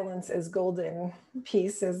that silence is golden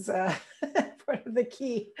piece is part of the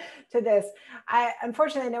key to this. I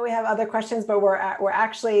unfortunately know we have other questions, but we're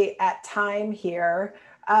actually at time here.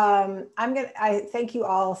 I thank you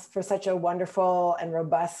all for such a wonderful and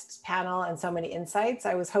robust panel and so many insights.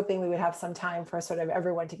 I was hoping we would have some time for sort of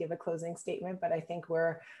everyone to give a closing statement, but I think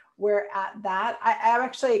we're at that. I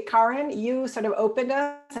actually, Carin, you sort of opened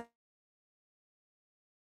us.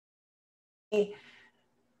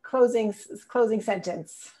 Closing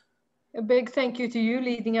sentence. A big thank you to you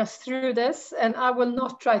leading us through this. And I will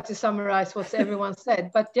not try to summarize what everyone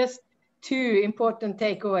said, but just two important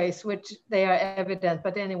takeaways, which they are evident,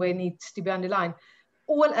 but anyway, needs to be underlined.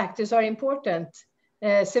 All actors are important.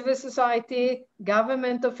 Civil society,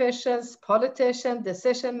 government officials, politicians,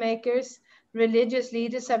 decision makers, religious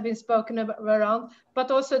leaders have been spoken around,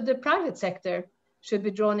 but also the private sector should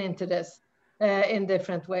be drawn into this in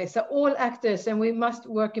different ways. So all actors, and we must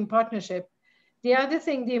work in partnership. The other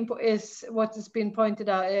thing is what has been pointed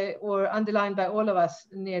out or underlined by all of us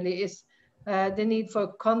nearly is the need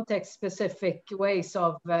for context-specific ways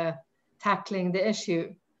of tackling the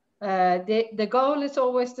issue. The goal is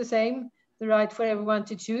always the same, the right for everyone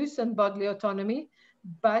to choose and bodily autonomy,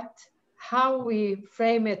 but how we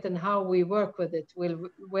frame it and how we work with it will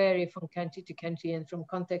vary from country to country and from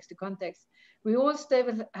context to context. We all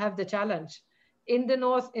still have the challenge. In the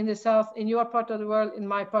north, in the south, in your part of the world, in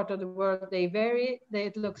my part of the world, they vary.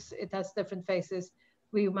 It has different faces.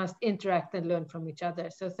 We must interact and learn from each other.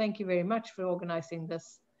 So thank you very much for organizing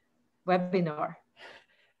this webinar.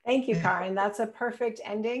 Thank you, Carin. That's a perfect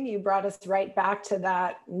ending. You brought us right back to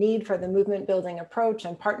that need for the movement building approach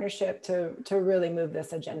and partnership to really move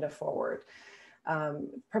this agenda forward.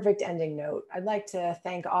 Perfect ending note. I'd like to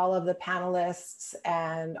thank all of the panelists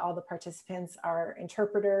and all the participants, our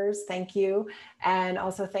interpreters, thank you. And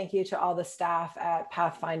also thank you to all the staff at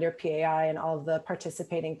Pathfinder, PAI, and all of the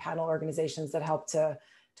participating panel organizations that helped to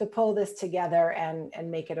pull this together and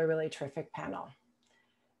make it a really terrific panel.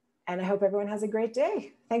 And I hope everyone has a great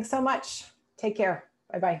day. Thanks so much. Take care.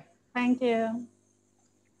 Bye-bye. Thank you.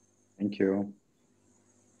 Thank you.